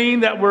doesn't mean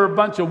that we're a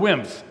bunch of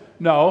wimps.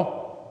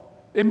 No,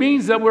 it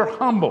means that we're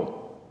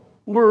humble.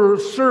 We're a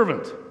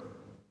servant,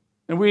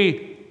 and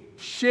we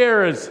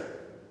share as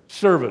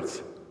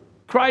servants.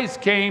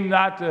 Christ came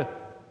not to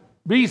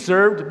be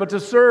served, but to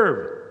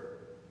serve.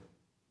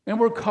 And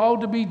we're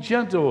called to be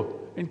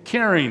gentle and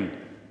caring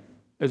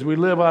as we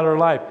live out our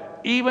life,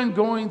 even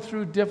going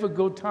through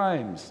difficult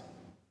times.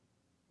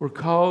 We're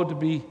called to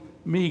be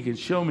meek and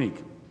show meek.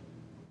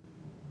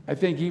 I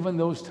think even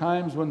those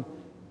times when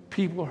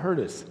people hurt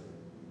us,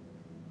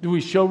 do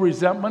we show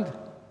resentment?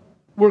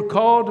 We're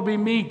called to be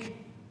meek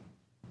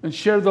and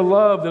share the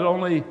love that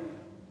only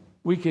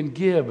we can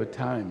give at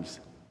times,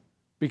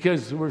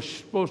 because we're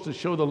supposed to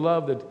show the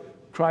love that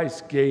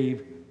Christ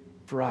gave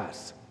for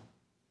us.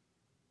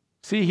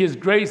 See, his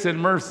grace and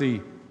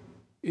mercy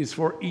is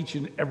for each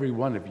and every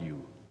one of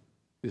you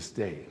this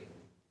day.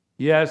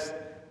 Yes,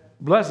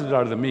 blessed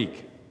are the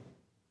meek,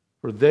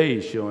 for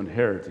they shall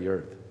inherit the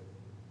earth.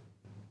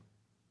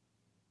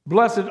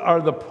 Blessed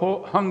are the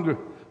hunger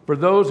for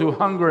those who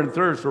hunger and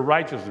thirst for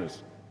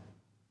righteousness,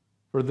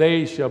 for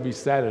they shall be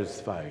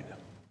satisfied.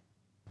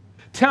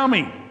 Tell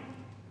me,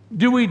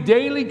 do we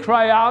daily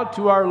cry out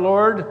to our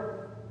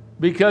Lord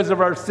because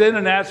of our sin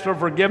and ask for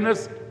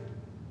forgiveness?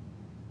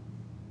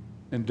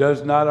 And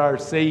does not our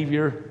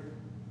Savior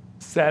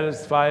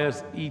satisfy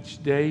us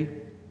each day?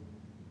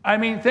 I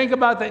mean, think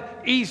about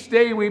that. Each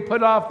day we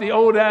put off the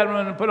old Adam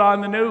and put on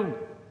the new.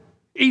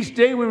 Each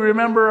day we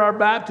remember our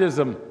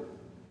baptism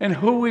and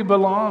who we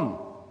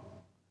belong.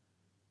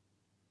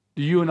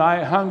 Do you and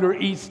I hunger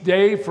each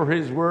day for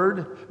His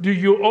Word? Do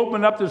you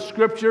open up the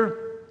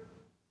Scripture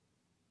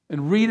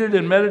and read it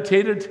and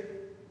meditate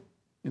it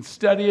and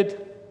study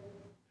it?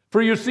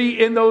 For you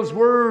see, in those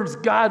words,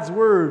 God's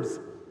words,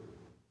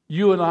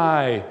 you and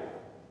I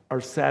are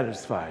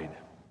satisfied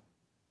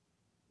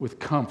with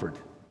comfort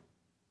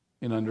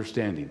and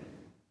understanding.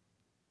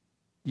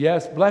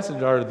 Yes,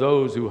 blessed are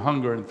those who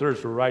hunger and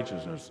thirst for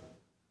righteousness,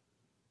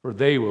 for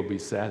they will be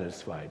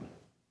satisfied.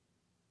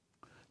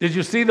 Did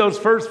you see those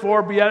first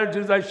 4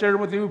 Beatitudes I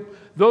shared with you?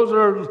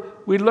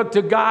 We look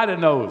to God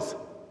in those.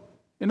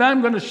 And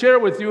I'm going to share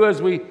with you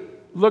as we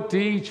look to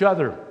each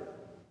other.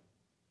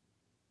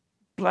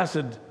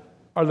 Blessed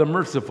are the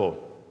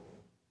merciful,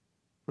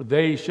 for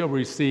they shall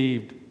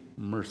receive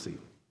mercy.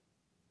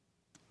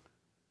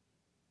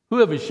 Who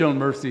have you shown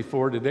mercy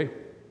for today?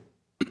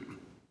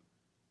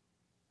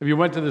 Have you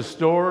went to the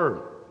store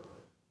or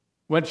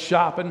went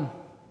shopping?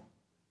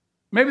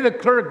 Maybe the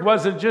clerk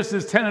wasn't just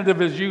as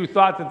tentative as you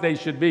thought that they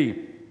should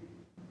be.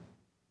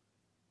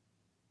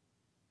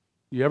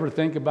 You ever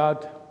think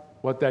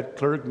about what that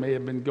clerk may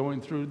have been going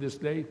through this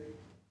day?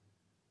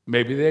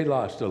 Maybe they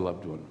lost a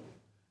loved one.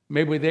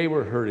 Maybe they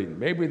were hurting.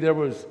 Maybe there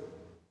was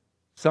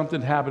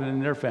something happening in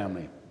their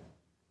family.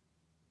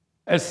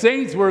 As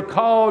saints, we're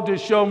called to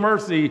show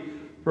mercy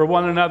for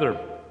one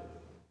another.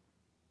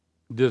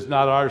 Does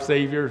not our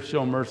Savior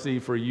show mercy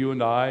for you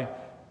and I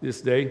this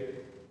day?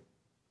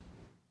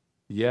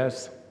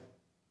 Yes,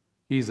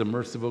 He's a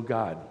merciful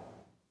God.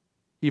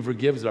 He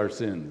forgives our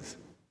sins.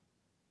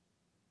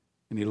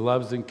 And He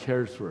loves and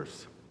cares for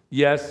us.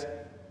 Yes,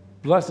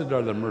 blessed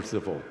are the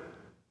merciful,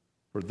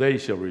 for they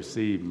shall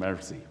receive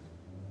mercy.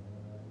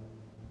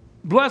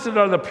 Blessed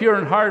are the pure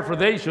in heart, for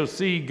they shall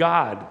see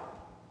God.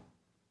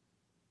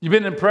 You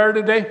been in prayer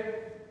today?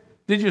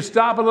 Did you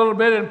stop a little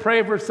bit and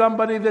pray for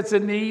somebody that's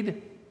in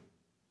need?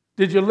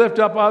 Did you lift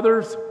up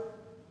others?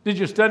 Did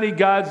you study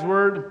God's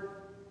Word?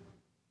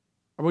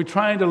 Are we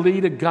trying to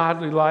lead a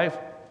godly life?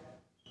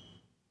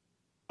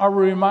 Are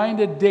we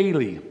reminded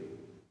daily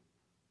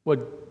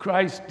what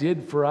Christ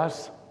did for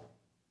us?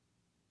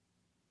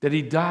 That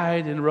He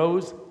died and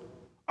rose?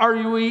 Are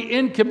we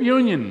in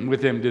communion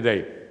with Him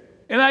today?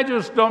 And I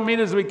just don't mean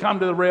as we come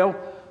to the rail,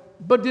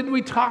 but did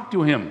we talk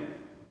to Him?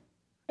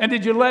 And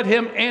did you let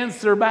Him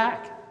answer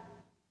back?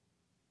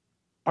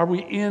 Are we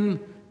in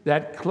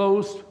that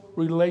close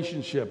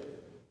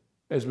relationship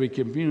as we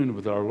commune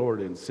with our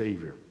Lord and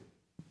Savior?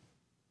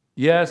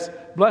 Yes,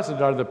 blessed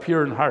are the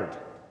pure in heart,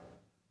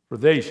 for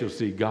they shall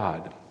see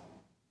God.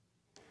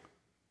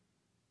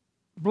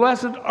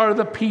 Blessed are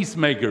the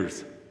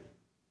peacemakers,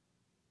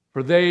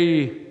 for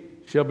they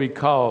shall be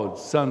called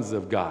sons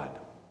of God.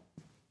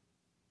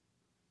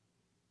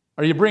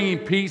 Are you bringing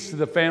peace to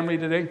the family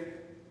today?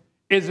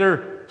 Is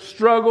there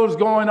struggles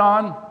going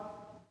on?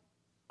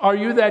 Are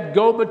you that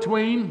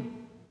go-between?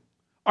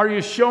 Are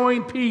you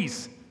showing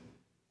peace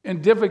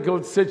in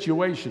difficult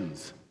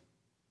situations?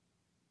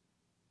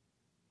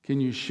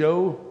 Can you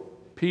show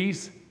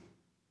peace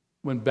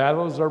when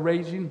battles are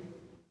raging?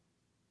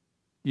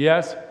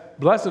 Yes,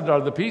 blessed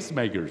are the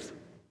peacemakers,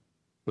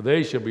 for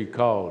they shall be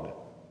called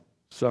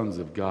sons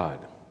of God.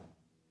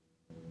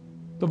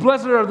 But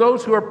blessed are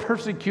those who are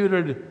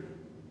persecuted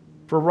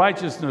for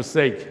righteousness'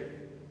 sake,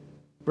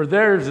 for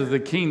theirs is the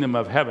kingdom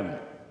of heaven.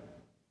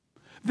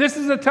 This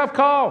is a tough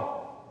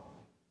call.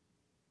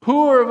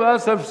 Who of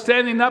us are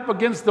standing up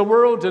against the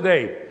world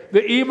today,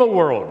 the evil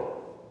world?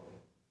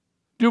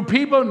 Do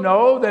people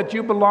know that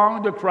you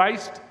belong to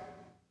Christ?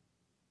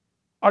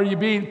 Are you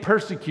being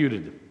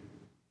persecuted?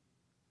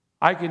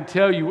 I can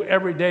tell you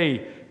every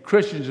day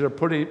Christians are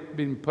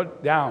being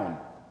put down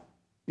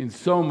in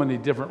so many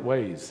different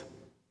ways.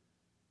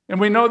 And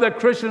we know that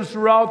Christians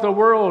throughout the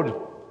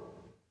world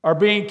are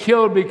being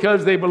killed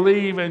because they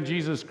believe in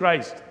Jesus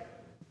Christ.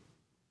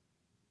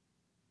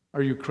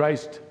 Are you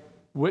Christ's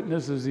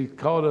witness as He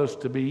called us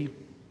to be?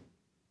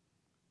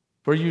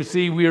 For you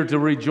see, we are to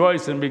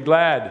rejoice and be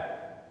glad,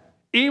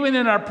 even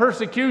in our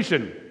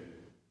persecution,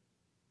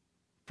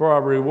 for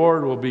our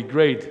reward will be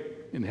great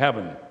in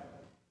heaven.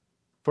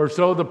 For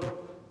so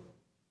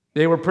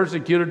they were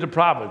persecuted the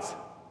prophets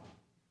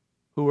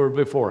who were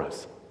before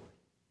us.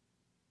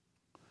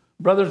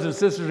 Brothers and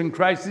sisters in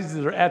Christ, these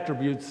are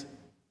attributes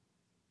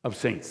of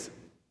saints.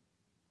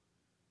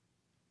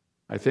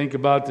 I think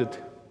about it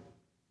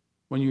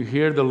when you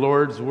hear the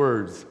Lord's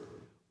words,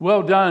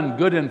 "Well done,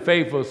 good and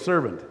faithful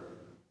servant.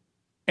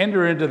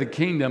 enter into the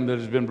kingdom that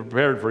has been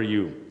prepared for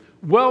you.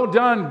 Well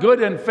done,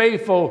 good and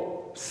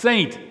faithful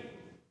saint.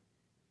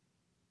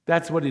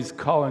 That's what he's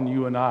calling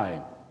you and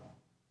I.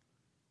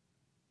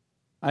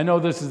 I know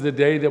this is the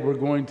day that we're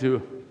going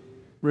to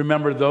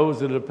remember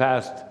those that have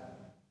passed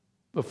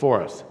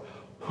before us,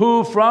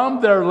 who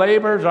from their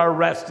labors are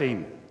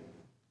resting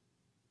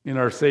in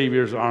our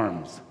Savior's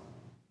arms.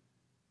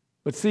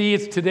 But see,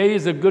 today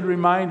is a good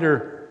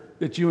reminder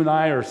that you and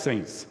I are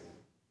saints.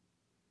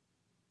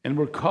 And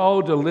we're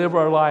called to live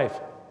our life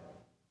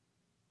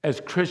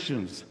as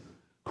Christians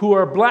who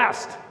are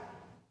blessed.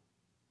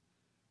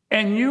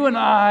 And you and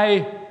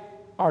I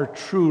are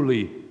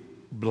truly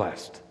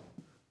blessed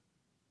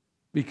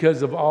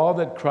because of all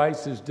that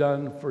Christ has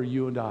done for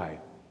you and I.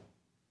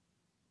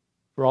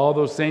 For all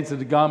those saints that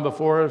have gone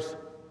before us,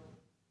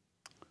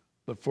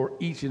 but for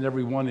each and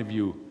every one of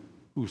you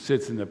who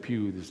sits in the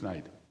pew this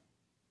night.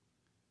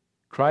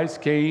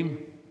 Christ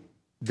came,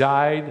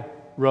 died,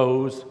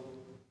 rose,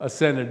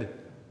 ascended,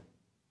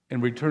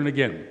 and returned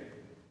again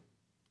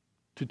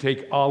to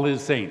take all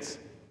his saints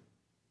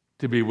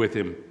to be with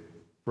him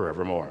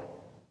forevermore.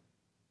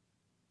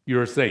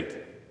 You're a saint,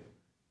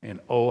 and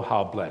oh,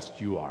 how blessed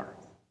you are.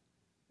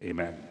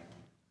 Amen.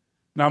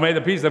 Now may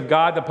the peace of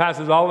God that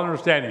passes all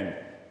understanding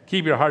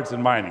keep your hearts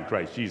and mind in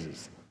Christ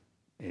Jesus.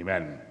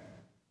 Amen.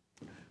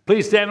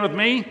 Please stand with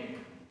me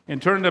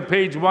and turn to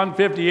page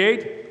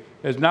 158.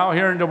 As now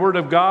hearing the word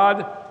of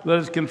God, let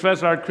us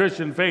confess our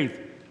Christian faith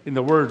in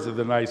the words of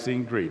the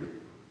Nicene Creed.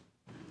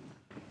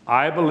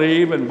 I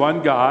believe in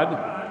one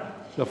God,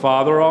 the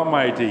Father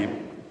Almighty,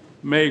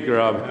 maker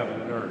of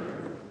heaven and earth,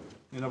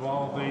 and of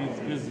all things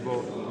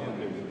visible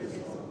and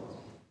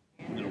invisible,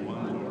 and the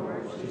one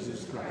Lord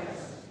Jesus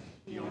Christ,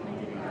 the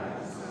only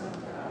begotten Son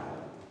of God,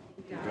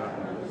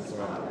 begotten of his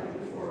Father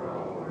before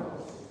all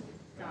worlds,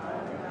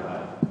 God of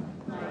God,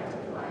 light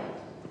of light,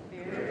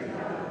 very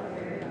God of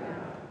very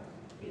God,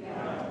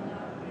 begotten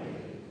not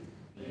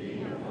made,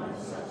 being of one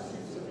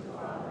substance with the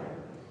Father,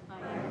 by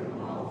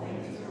whom all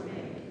things were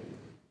made,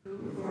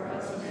 who for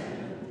us men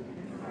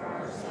and for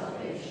our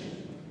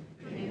salvation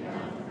came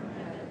down from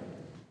heaven,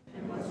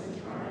 and was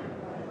incarnate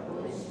by the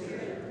Holy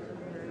Spirit of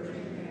the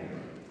Virgin Mary,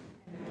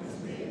 and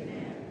was made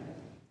man,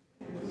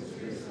 and was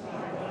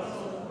crucified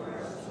also for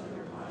us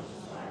under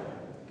Pontius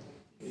Pilate.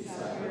 He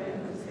suffered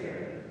and was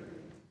buried,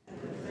 and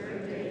the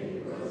third day he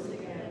rose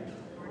again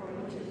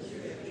according to the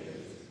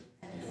Scriptures,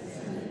 and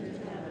ascended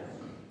into heaven,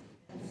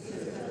 and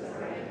sits at the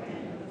right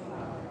hand of the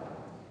Father.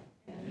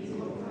 And he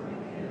will come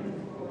again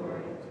with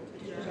glory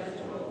to judge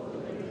both the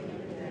living and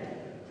the dead,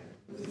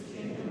 whose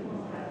kingdom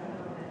will have no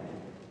end.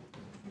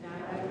 And I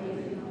believe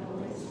in the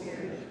Holy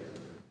Spirit,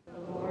 the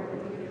Lord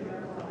and giver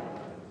of life,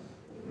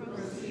 who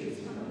proceeds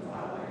from the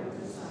Father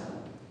and the Son,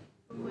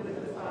 who with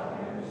the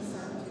Father and the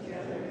Son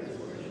together is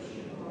worshipped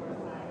and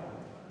glorified,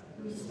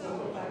 who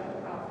spoke by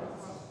the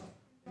prophets.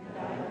 And I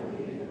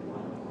believe in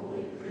one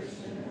holy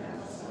Christian and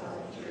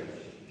apostolic church.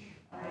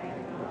 I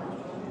acknowledge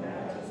one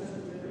baptism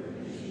for the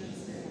remission of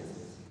sins,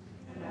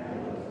 and I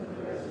look for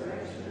the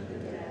resurrection of the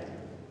dead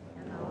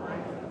and the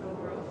life of the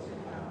world to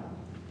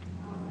come.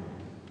 Amen.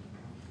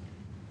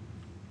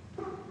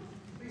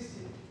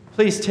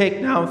 Please take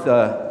now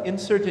the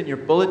insert in your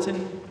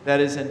bulletin that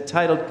is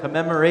entitled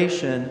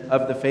Commemoration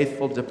of the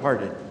Faithful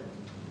Departed.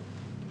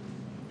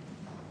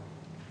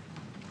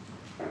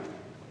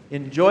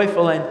 In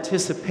joyful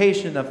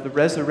anticipation of the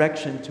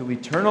resurrection to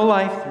eternal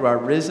life through our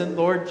risen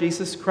Lord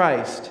Jesus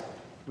Christ,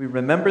 we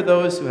remember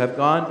those who have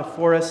gone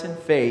before us in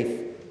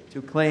faith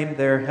to claim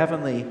their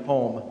heavenly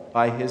home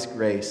by his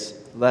grace.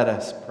 Let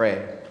us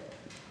pray.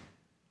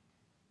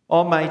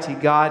 Almighty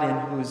God, in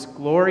whose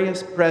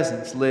glorious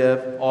presence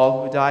live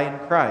all who die in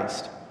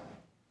Christ,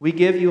 we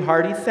give you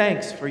hearty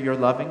thanks for your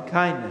loving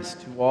kindness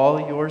to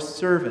all your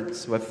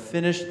servants who have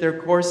finished their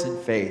course in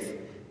faith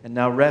and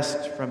now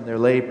rest from their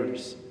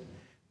labors.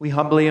 We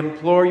humbly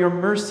implore your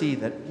mercy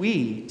that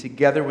we,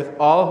 together with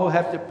all who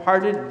have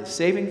departed in the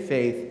saving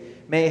faith,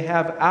 may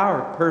have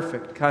our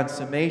perfect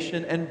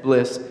consummation and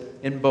bliss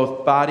in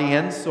both body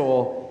and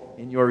soul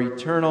in your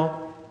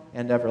eternal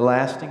and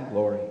everlasting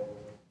glory.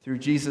 Through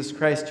Jesus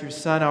Christ, your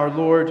Son, our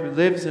Lord, who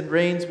lives and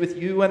reigns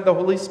with you and the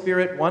Holy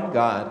Spirit, one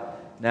God,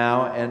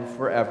 now and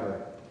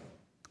forever.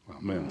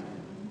 Amen.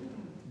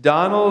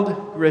 Donald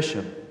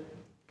Grisham.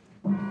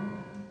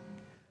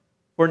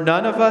 For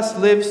none of us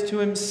lives to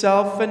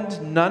himself,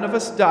 and none of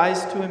us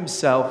dies to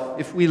himself.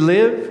 If we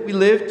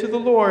live to the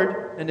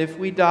Lord, and if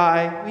we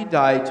die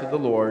to the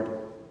Lord.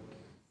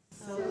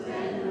 So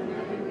then,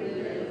 whether we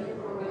live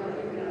or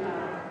whether we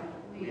die,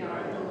 we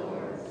are the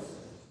Lord's.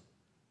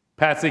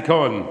 Patsy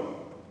Cohen.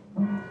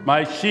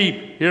 My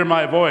sheep hear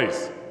my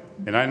voice,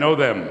 and I know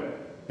them,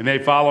 and they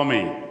follow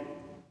me.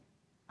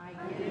 I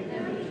give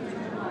them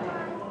eternal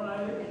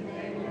life, and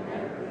they will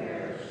never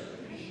perish,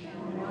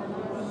 and no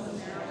one will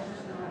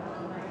snatch them out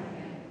of my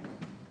hand.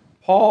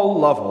 Paul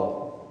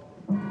Lovell.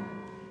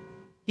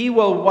 He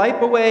will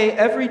wipe away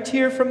every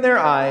tear from their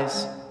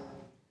eyes.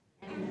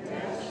 And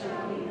death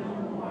shall be no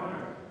more,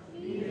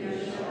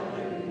 neither shall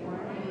there be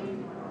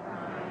mourning, nor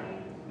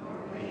crying,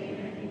 nor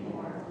pain any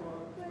more,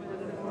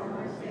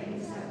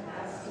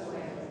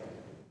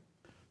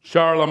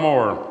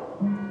 Charlemore.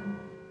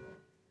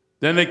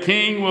 Then the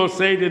king will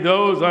say to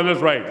those on his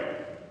right,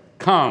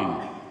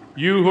 "Come,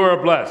 you who are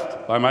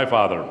blessed by my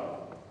Father.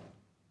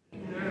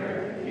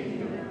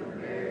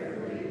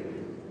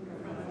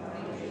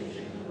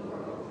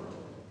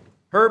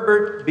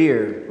 Herbert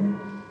Beer.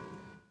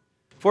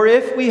 For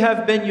if we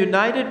have been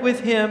united with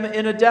him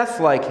in a death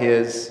like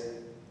his,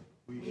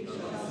 we shall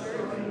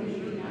certainly be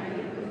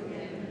united with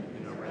him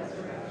in a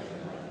resurrection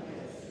like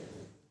his.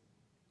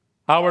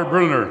 Howard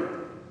Bruner.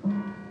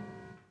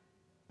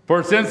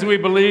 For since we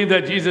believe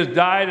that Jesus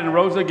died and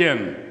rose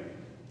again,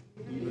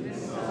 even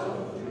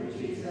so, through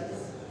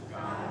Jesus,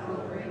 God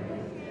will bring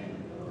with him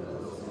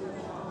those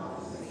who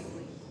fall asleep.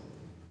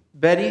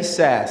 Betty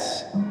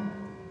Sass.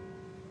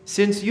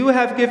 Since you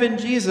have given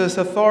Jesus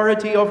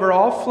authority over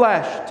all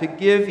flesh to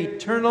give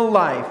eternal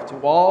life to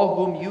all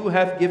whom you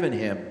have given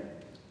him.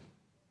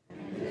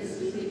 And this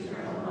is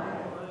eternal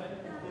life,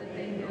 that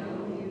they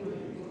know you,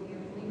 the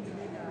only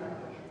true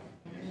God,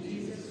 and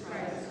Jesus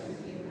Christ, whom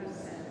you have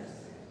sent.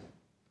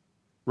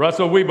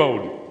 Russell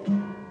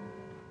Weibold.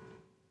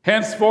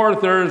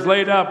 Henceforth there is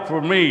laid up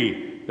for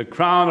me the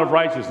crown of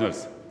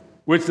righteousness,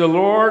 which the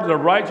Lord, the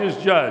righteous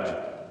judge,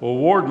 will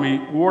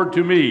award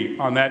to me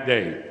on that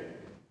day.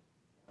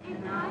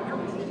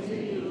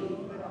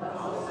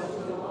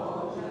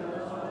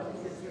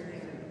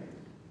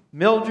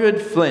 Mildred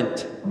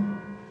Flint.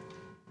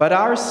 But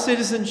our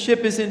citizenship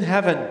is in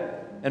heaven,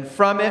 and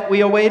from it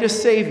we await a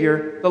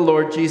Savior, the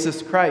Lord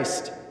Jesus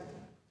Christ.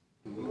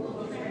 Who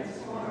will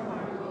transform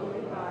our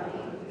lowly body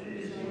to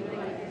be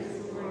like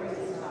his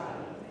glorious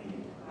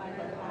body, by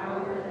the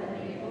power that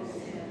enables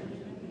him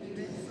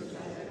even to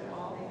subject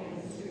all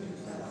things to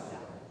himself.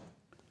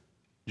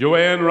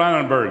 Joanne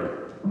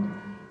Ronenberg.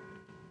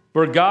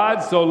 For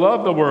God so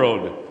loved the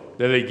world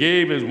that he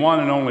gave his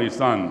one and only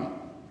Son.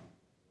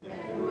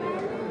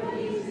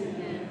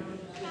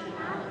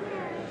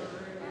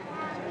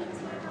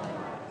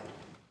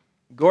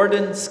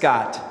 Gordon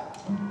Scott.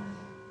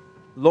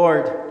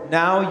 Lord,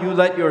 now you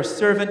let your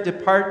servant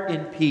depart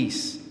in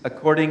peace,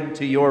 according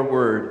to your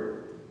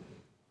word.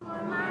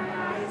 For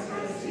my eyes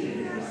have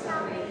seen your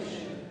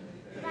salvation,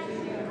 that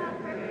you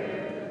have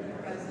prepared in the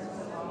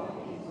presence of all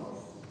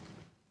peoples.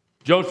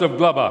 Joseph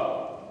Glubba.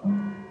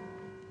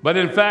 But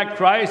in fact,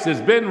 Christ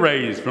has been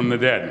raised from the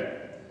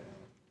dead.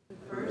 The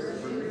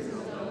first fruits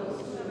of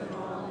those who have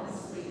fallen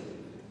asleep.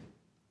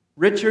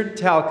 Richard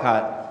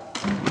Talcott.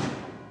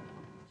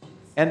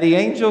 And the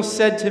angel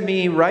said to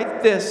me,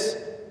 write this,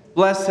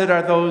 blessed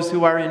are those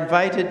who are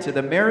invited to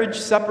the marriage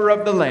supper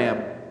of the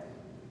Lamb.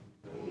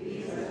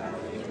 These are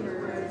the true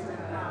words of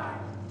God.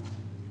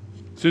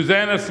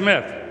 Susanna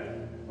Smith.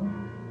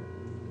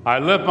 I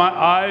lift my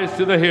eyes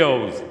to the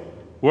hills.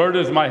 Where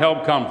does my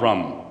help come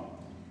from?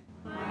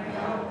 My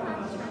help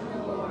comes from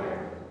the Lord,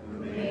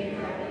 who made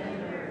heaven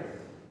and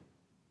earth.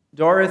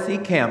 Dorothy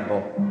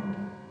Campbell.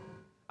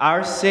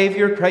 Our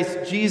Savior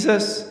Christ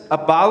Jesus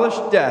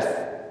abolished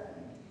death.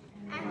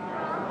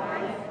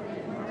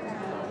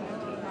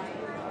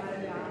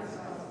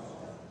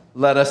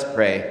 Let us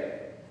pray.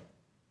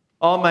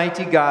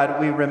 Almighty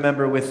God, we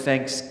remember with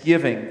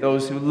thanksgiving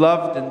those who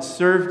loved and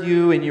served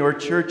you in your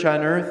church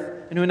on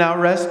earth and who now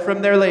rest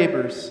from their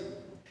labors.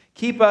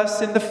 Keep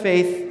us in the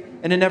faith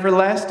and in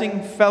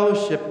everlasting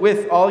fellowship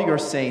with all your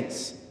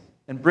saints,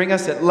 and bring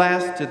us at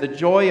last to the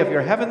joy of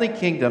your heavenly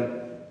kingdom,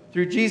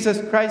 through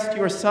Jesus Christ,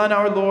 your Son,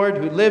 our Lord,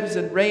 who lives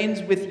and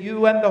reigns with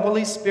you and the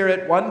Holy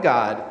Spirit, one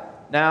God,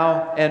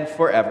 now and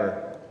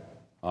forever.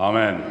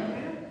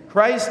 Amen.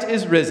 Christ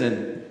is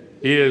risen.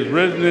 He is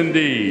risen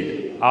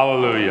indeed.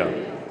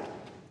 Hallelujah.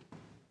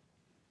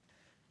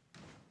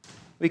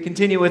 We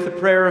continue with the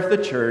prayer of the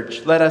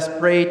church. Let us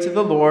pray to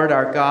the Lord,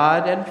 our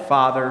God and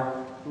Father,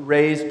 who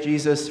raised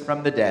Jesus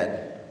from the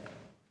dead.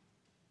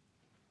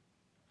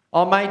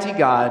 Almighty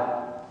God,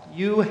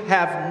 you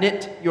have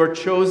knit your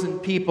chosen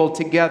people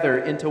together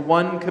into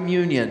one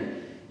communion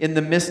in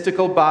the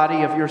mystical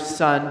body of your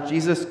Son,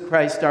 Jesus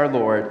Christ our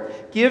Lord.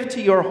 Give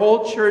to your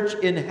whole church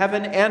in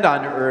heaven and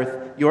on earth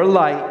your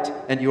light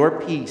and your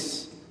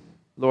peace.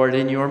 Lord,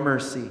 in your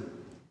mercy,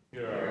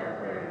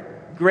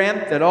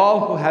 grant that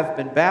all who have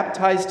been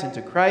baptized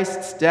into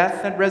Christ's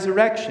death and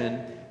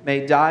resurrection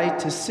may die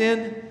to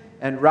sin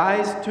and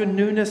rise to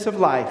newness of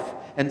life,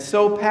 and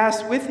so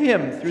pass with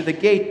him through the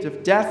gate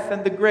of death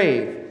and the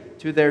grave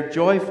to their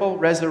joyful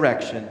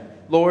resurrection.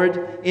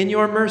 Lord, in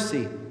your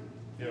mercy,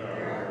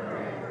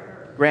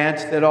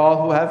 grant that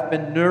all who have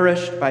been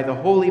nourished by the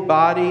holy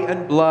body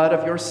and blood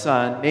of your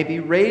Son may be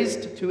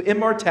raised to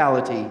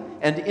immortality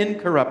and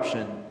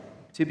incorruption,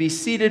 to be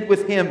seated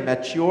with him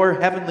at your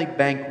heavenly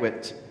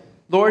banquet.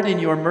 Lord, in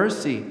your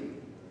mercy,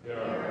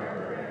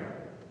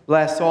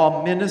 bless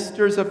all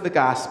ministers of the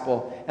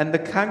gospel and the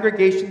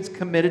congregations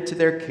committed to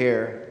their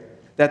care,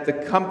 that the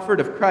comfort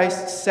of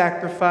Christ's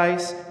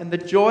sacrifice and the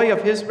joy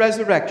of his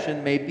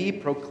resurrection may be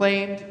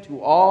proclaimed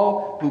to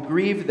all who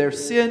grieve their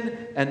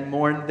sin and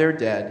mourn their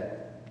dead.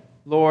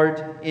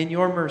 Lord, in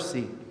your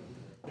mercy,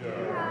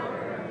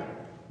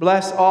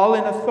 bless all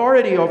in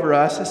authority over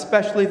us,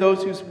 especially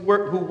those who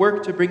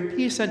work to bring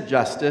peace and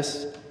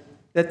justice,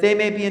 that they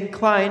may be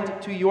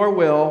inclined to your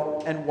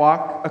will and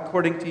walk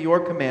according to your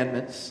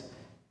commandments.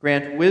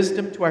 Grant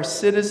wisdom to our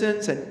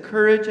citizens and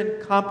courage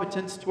and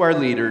competence to our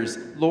leaders.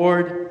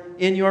 Lord,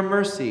 in your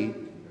mercy,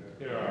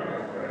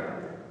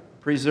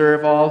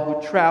 preserve all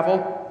who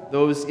travel,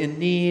 those in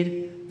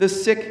need, the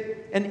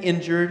sick and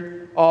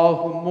injured,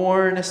 all who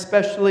mourn,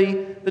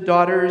 especially the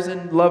daughters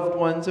and loved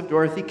ones of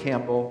Dorothy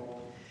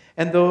Campbell,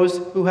 and those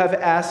who have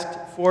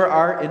asked for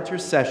our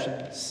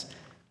intercessions.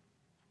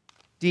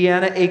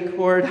 Deanna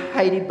Acord,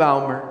 Heidi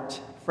Baumert,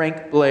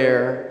 Frank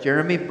Blair,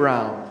 Jeremy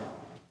Brown,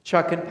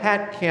 Chuck and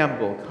Pat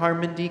Campbell,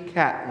 Carmen D.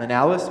 Catlin,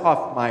 Alice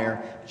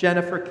Hoffmeyer,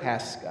 Jennifer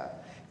Casca,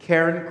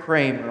 Karen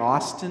Kramer,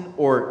 Austin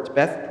Ort,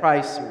 Beth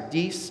Pricer,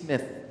 Dee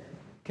Smith,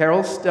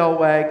 Carol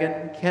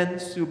Stellwagen, Ken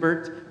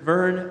Subert,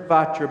 Vern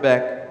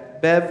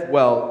Vatrbeck, Bev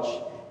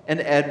Welch, and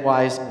Ed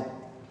Wiseman.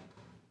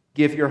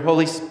 Give your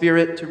Holy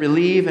Spirit to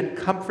relieve and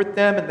comfort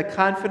them in the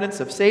confidence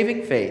of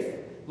saving faith.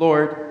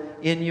 Lord,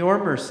 in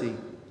your mercy.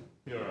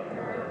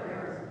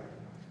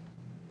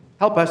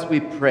 Help us, we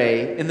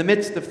pray, in the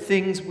midst of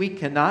things we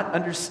cannot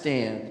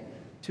understand,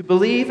 to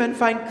believe and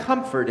find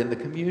comfort in the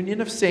communion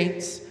of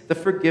saints, the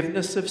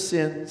forgiveness of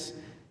sins,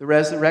 the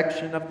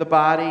resurrection of the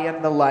body,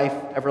 and the life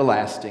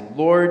everlasting.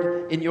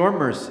 Lord, in your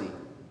mercy.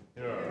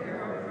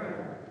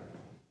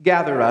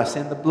 Gather us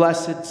in the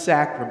blessed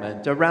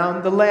sacrament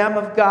around the Lamb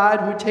of God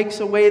who takes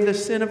away the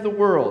sin of the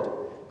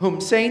world, whom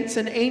saints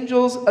and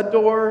angels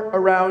adore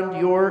around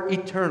your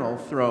eternal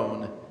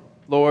throne.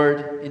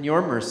 Lord, in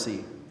your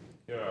mercy.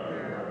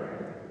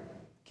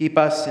 Keep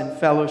us in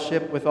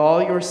fellowship with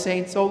all your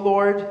saints, O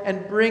Lord,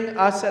 and bring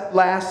us at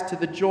last to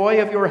the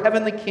joy of your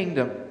heavenly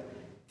kingdom.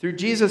 Through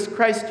Jesus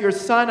Christ, your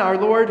Son, our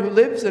Lord, who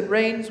lives and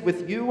reigns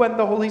with you and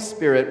the Holy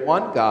Spirit,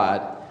 one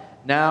God,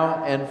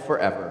 now and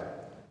forever.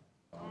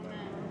 Amen.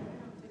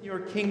 In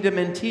your kingdom,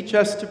 and teach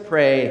us to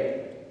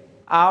pray,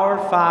 Our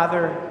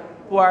Father,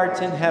 who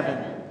art in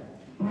heaven,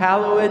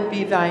 hallowed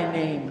be thy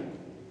name.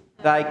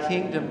 Thy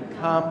kingdom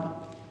come,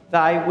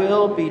 thy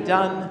will be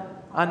done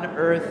on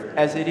earth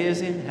as it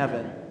is in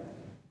heaven.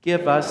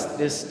 Give us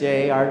this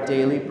day our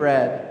daily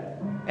bread,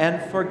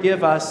 and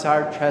forgive us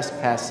our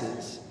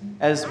trespasses,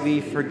 as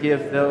we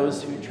forgive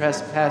those who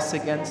trespass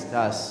against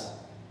us.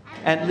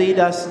 And lead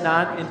us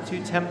not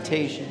into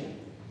temptation,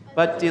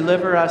 but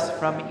deliver us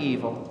from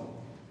evil.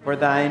 For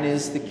thine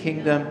is the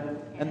kingdom,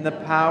 and the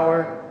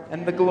power,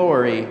 and the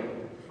glory,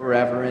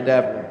 forever and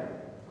ever.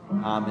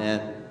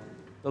 Amen.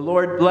 The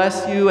Lord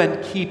bless you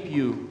and keep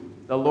you.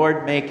 The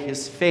Lord make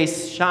his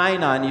face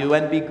shine on you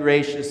and be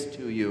gracious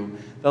to you.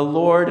 The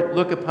Lord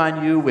look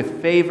upon you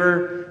with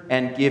favor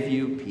and give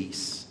you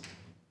peace.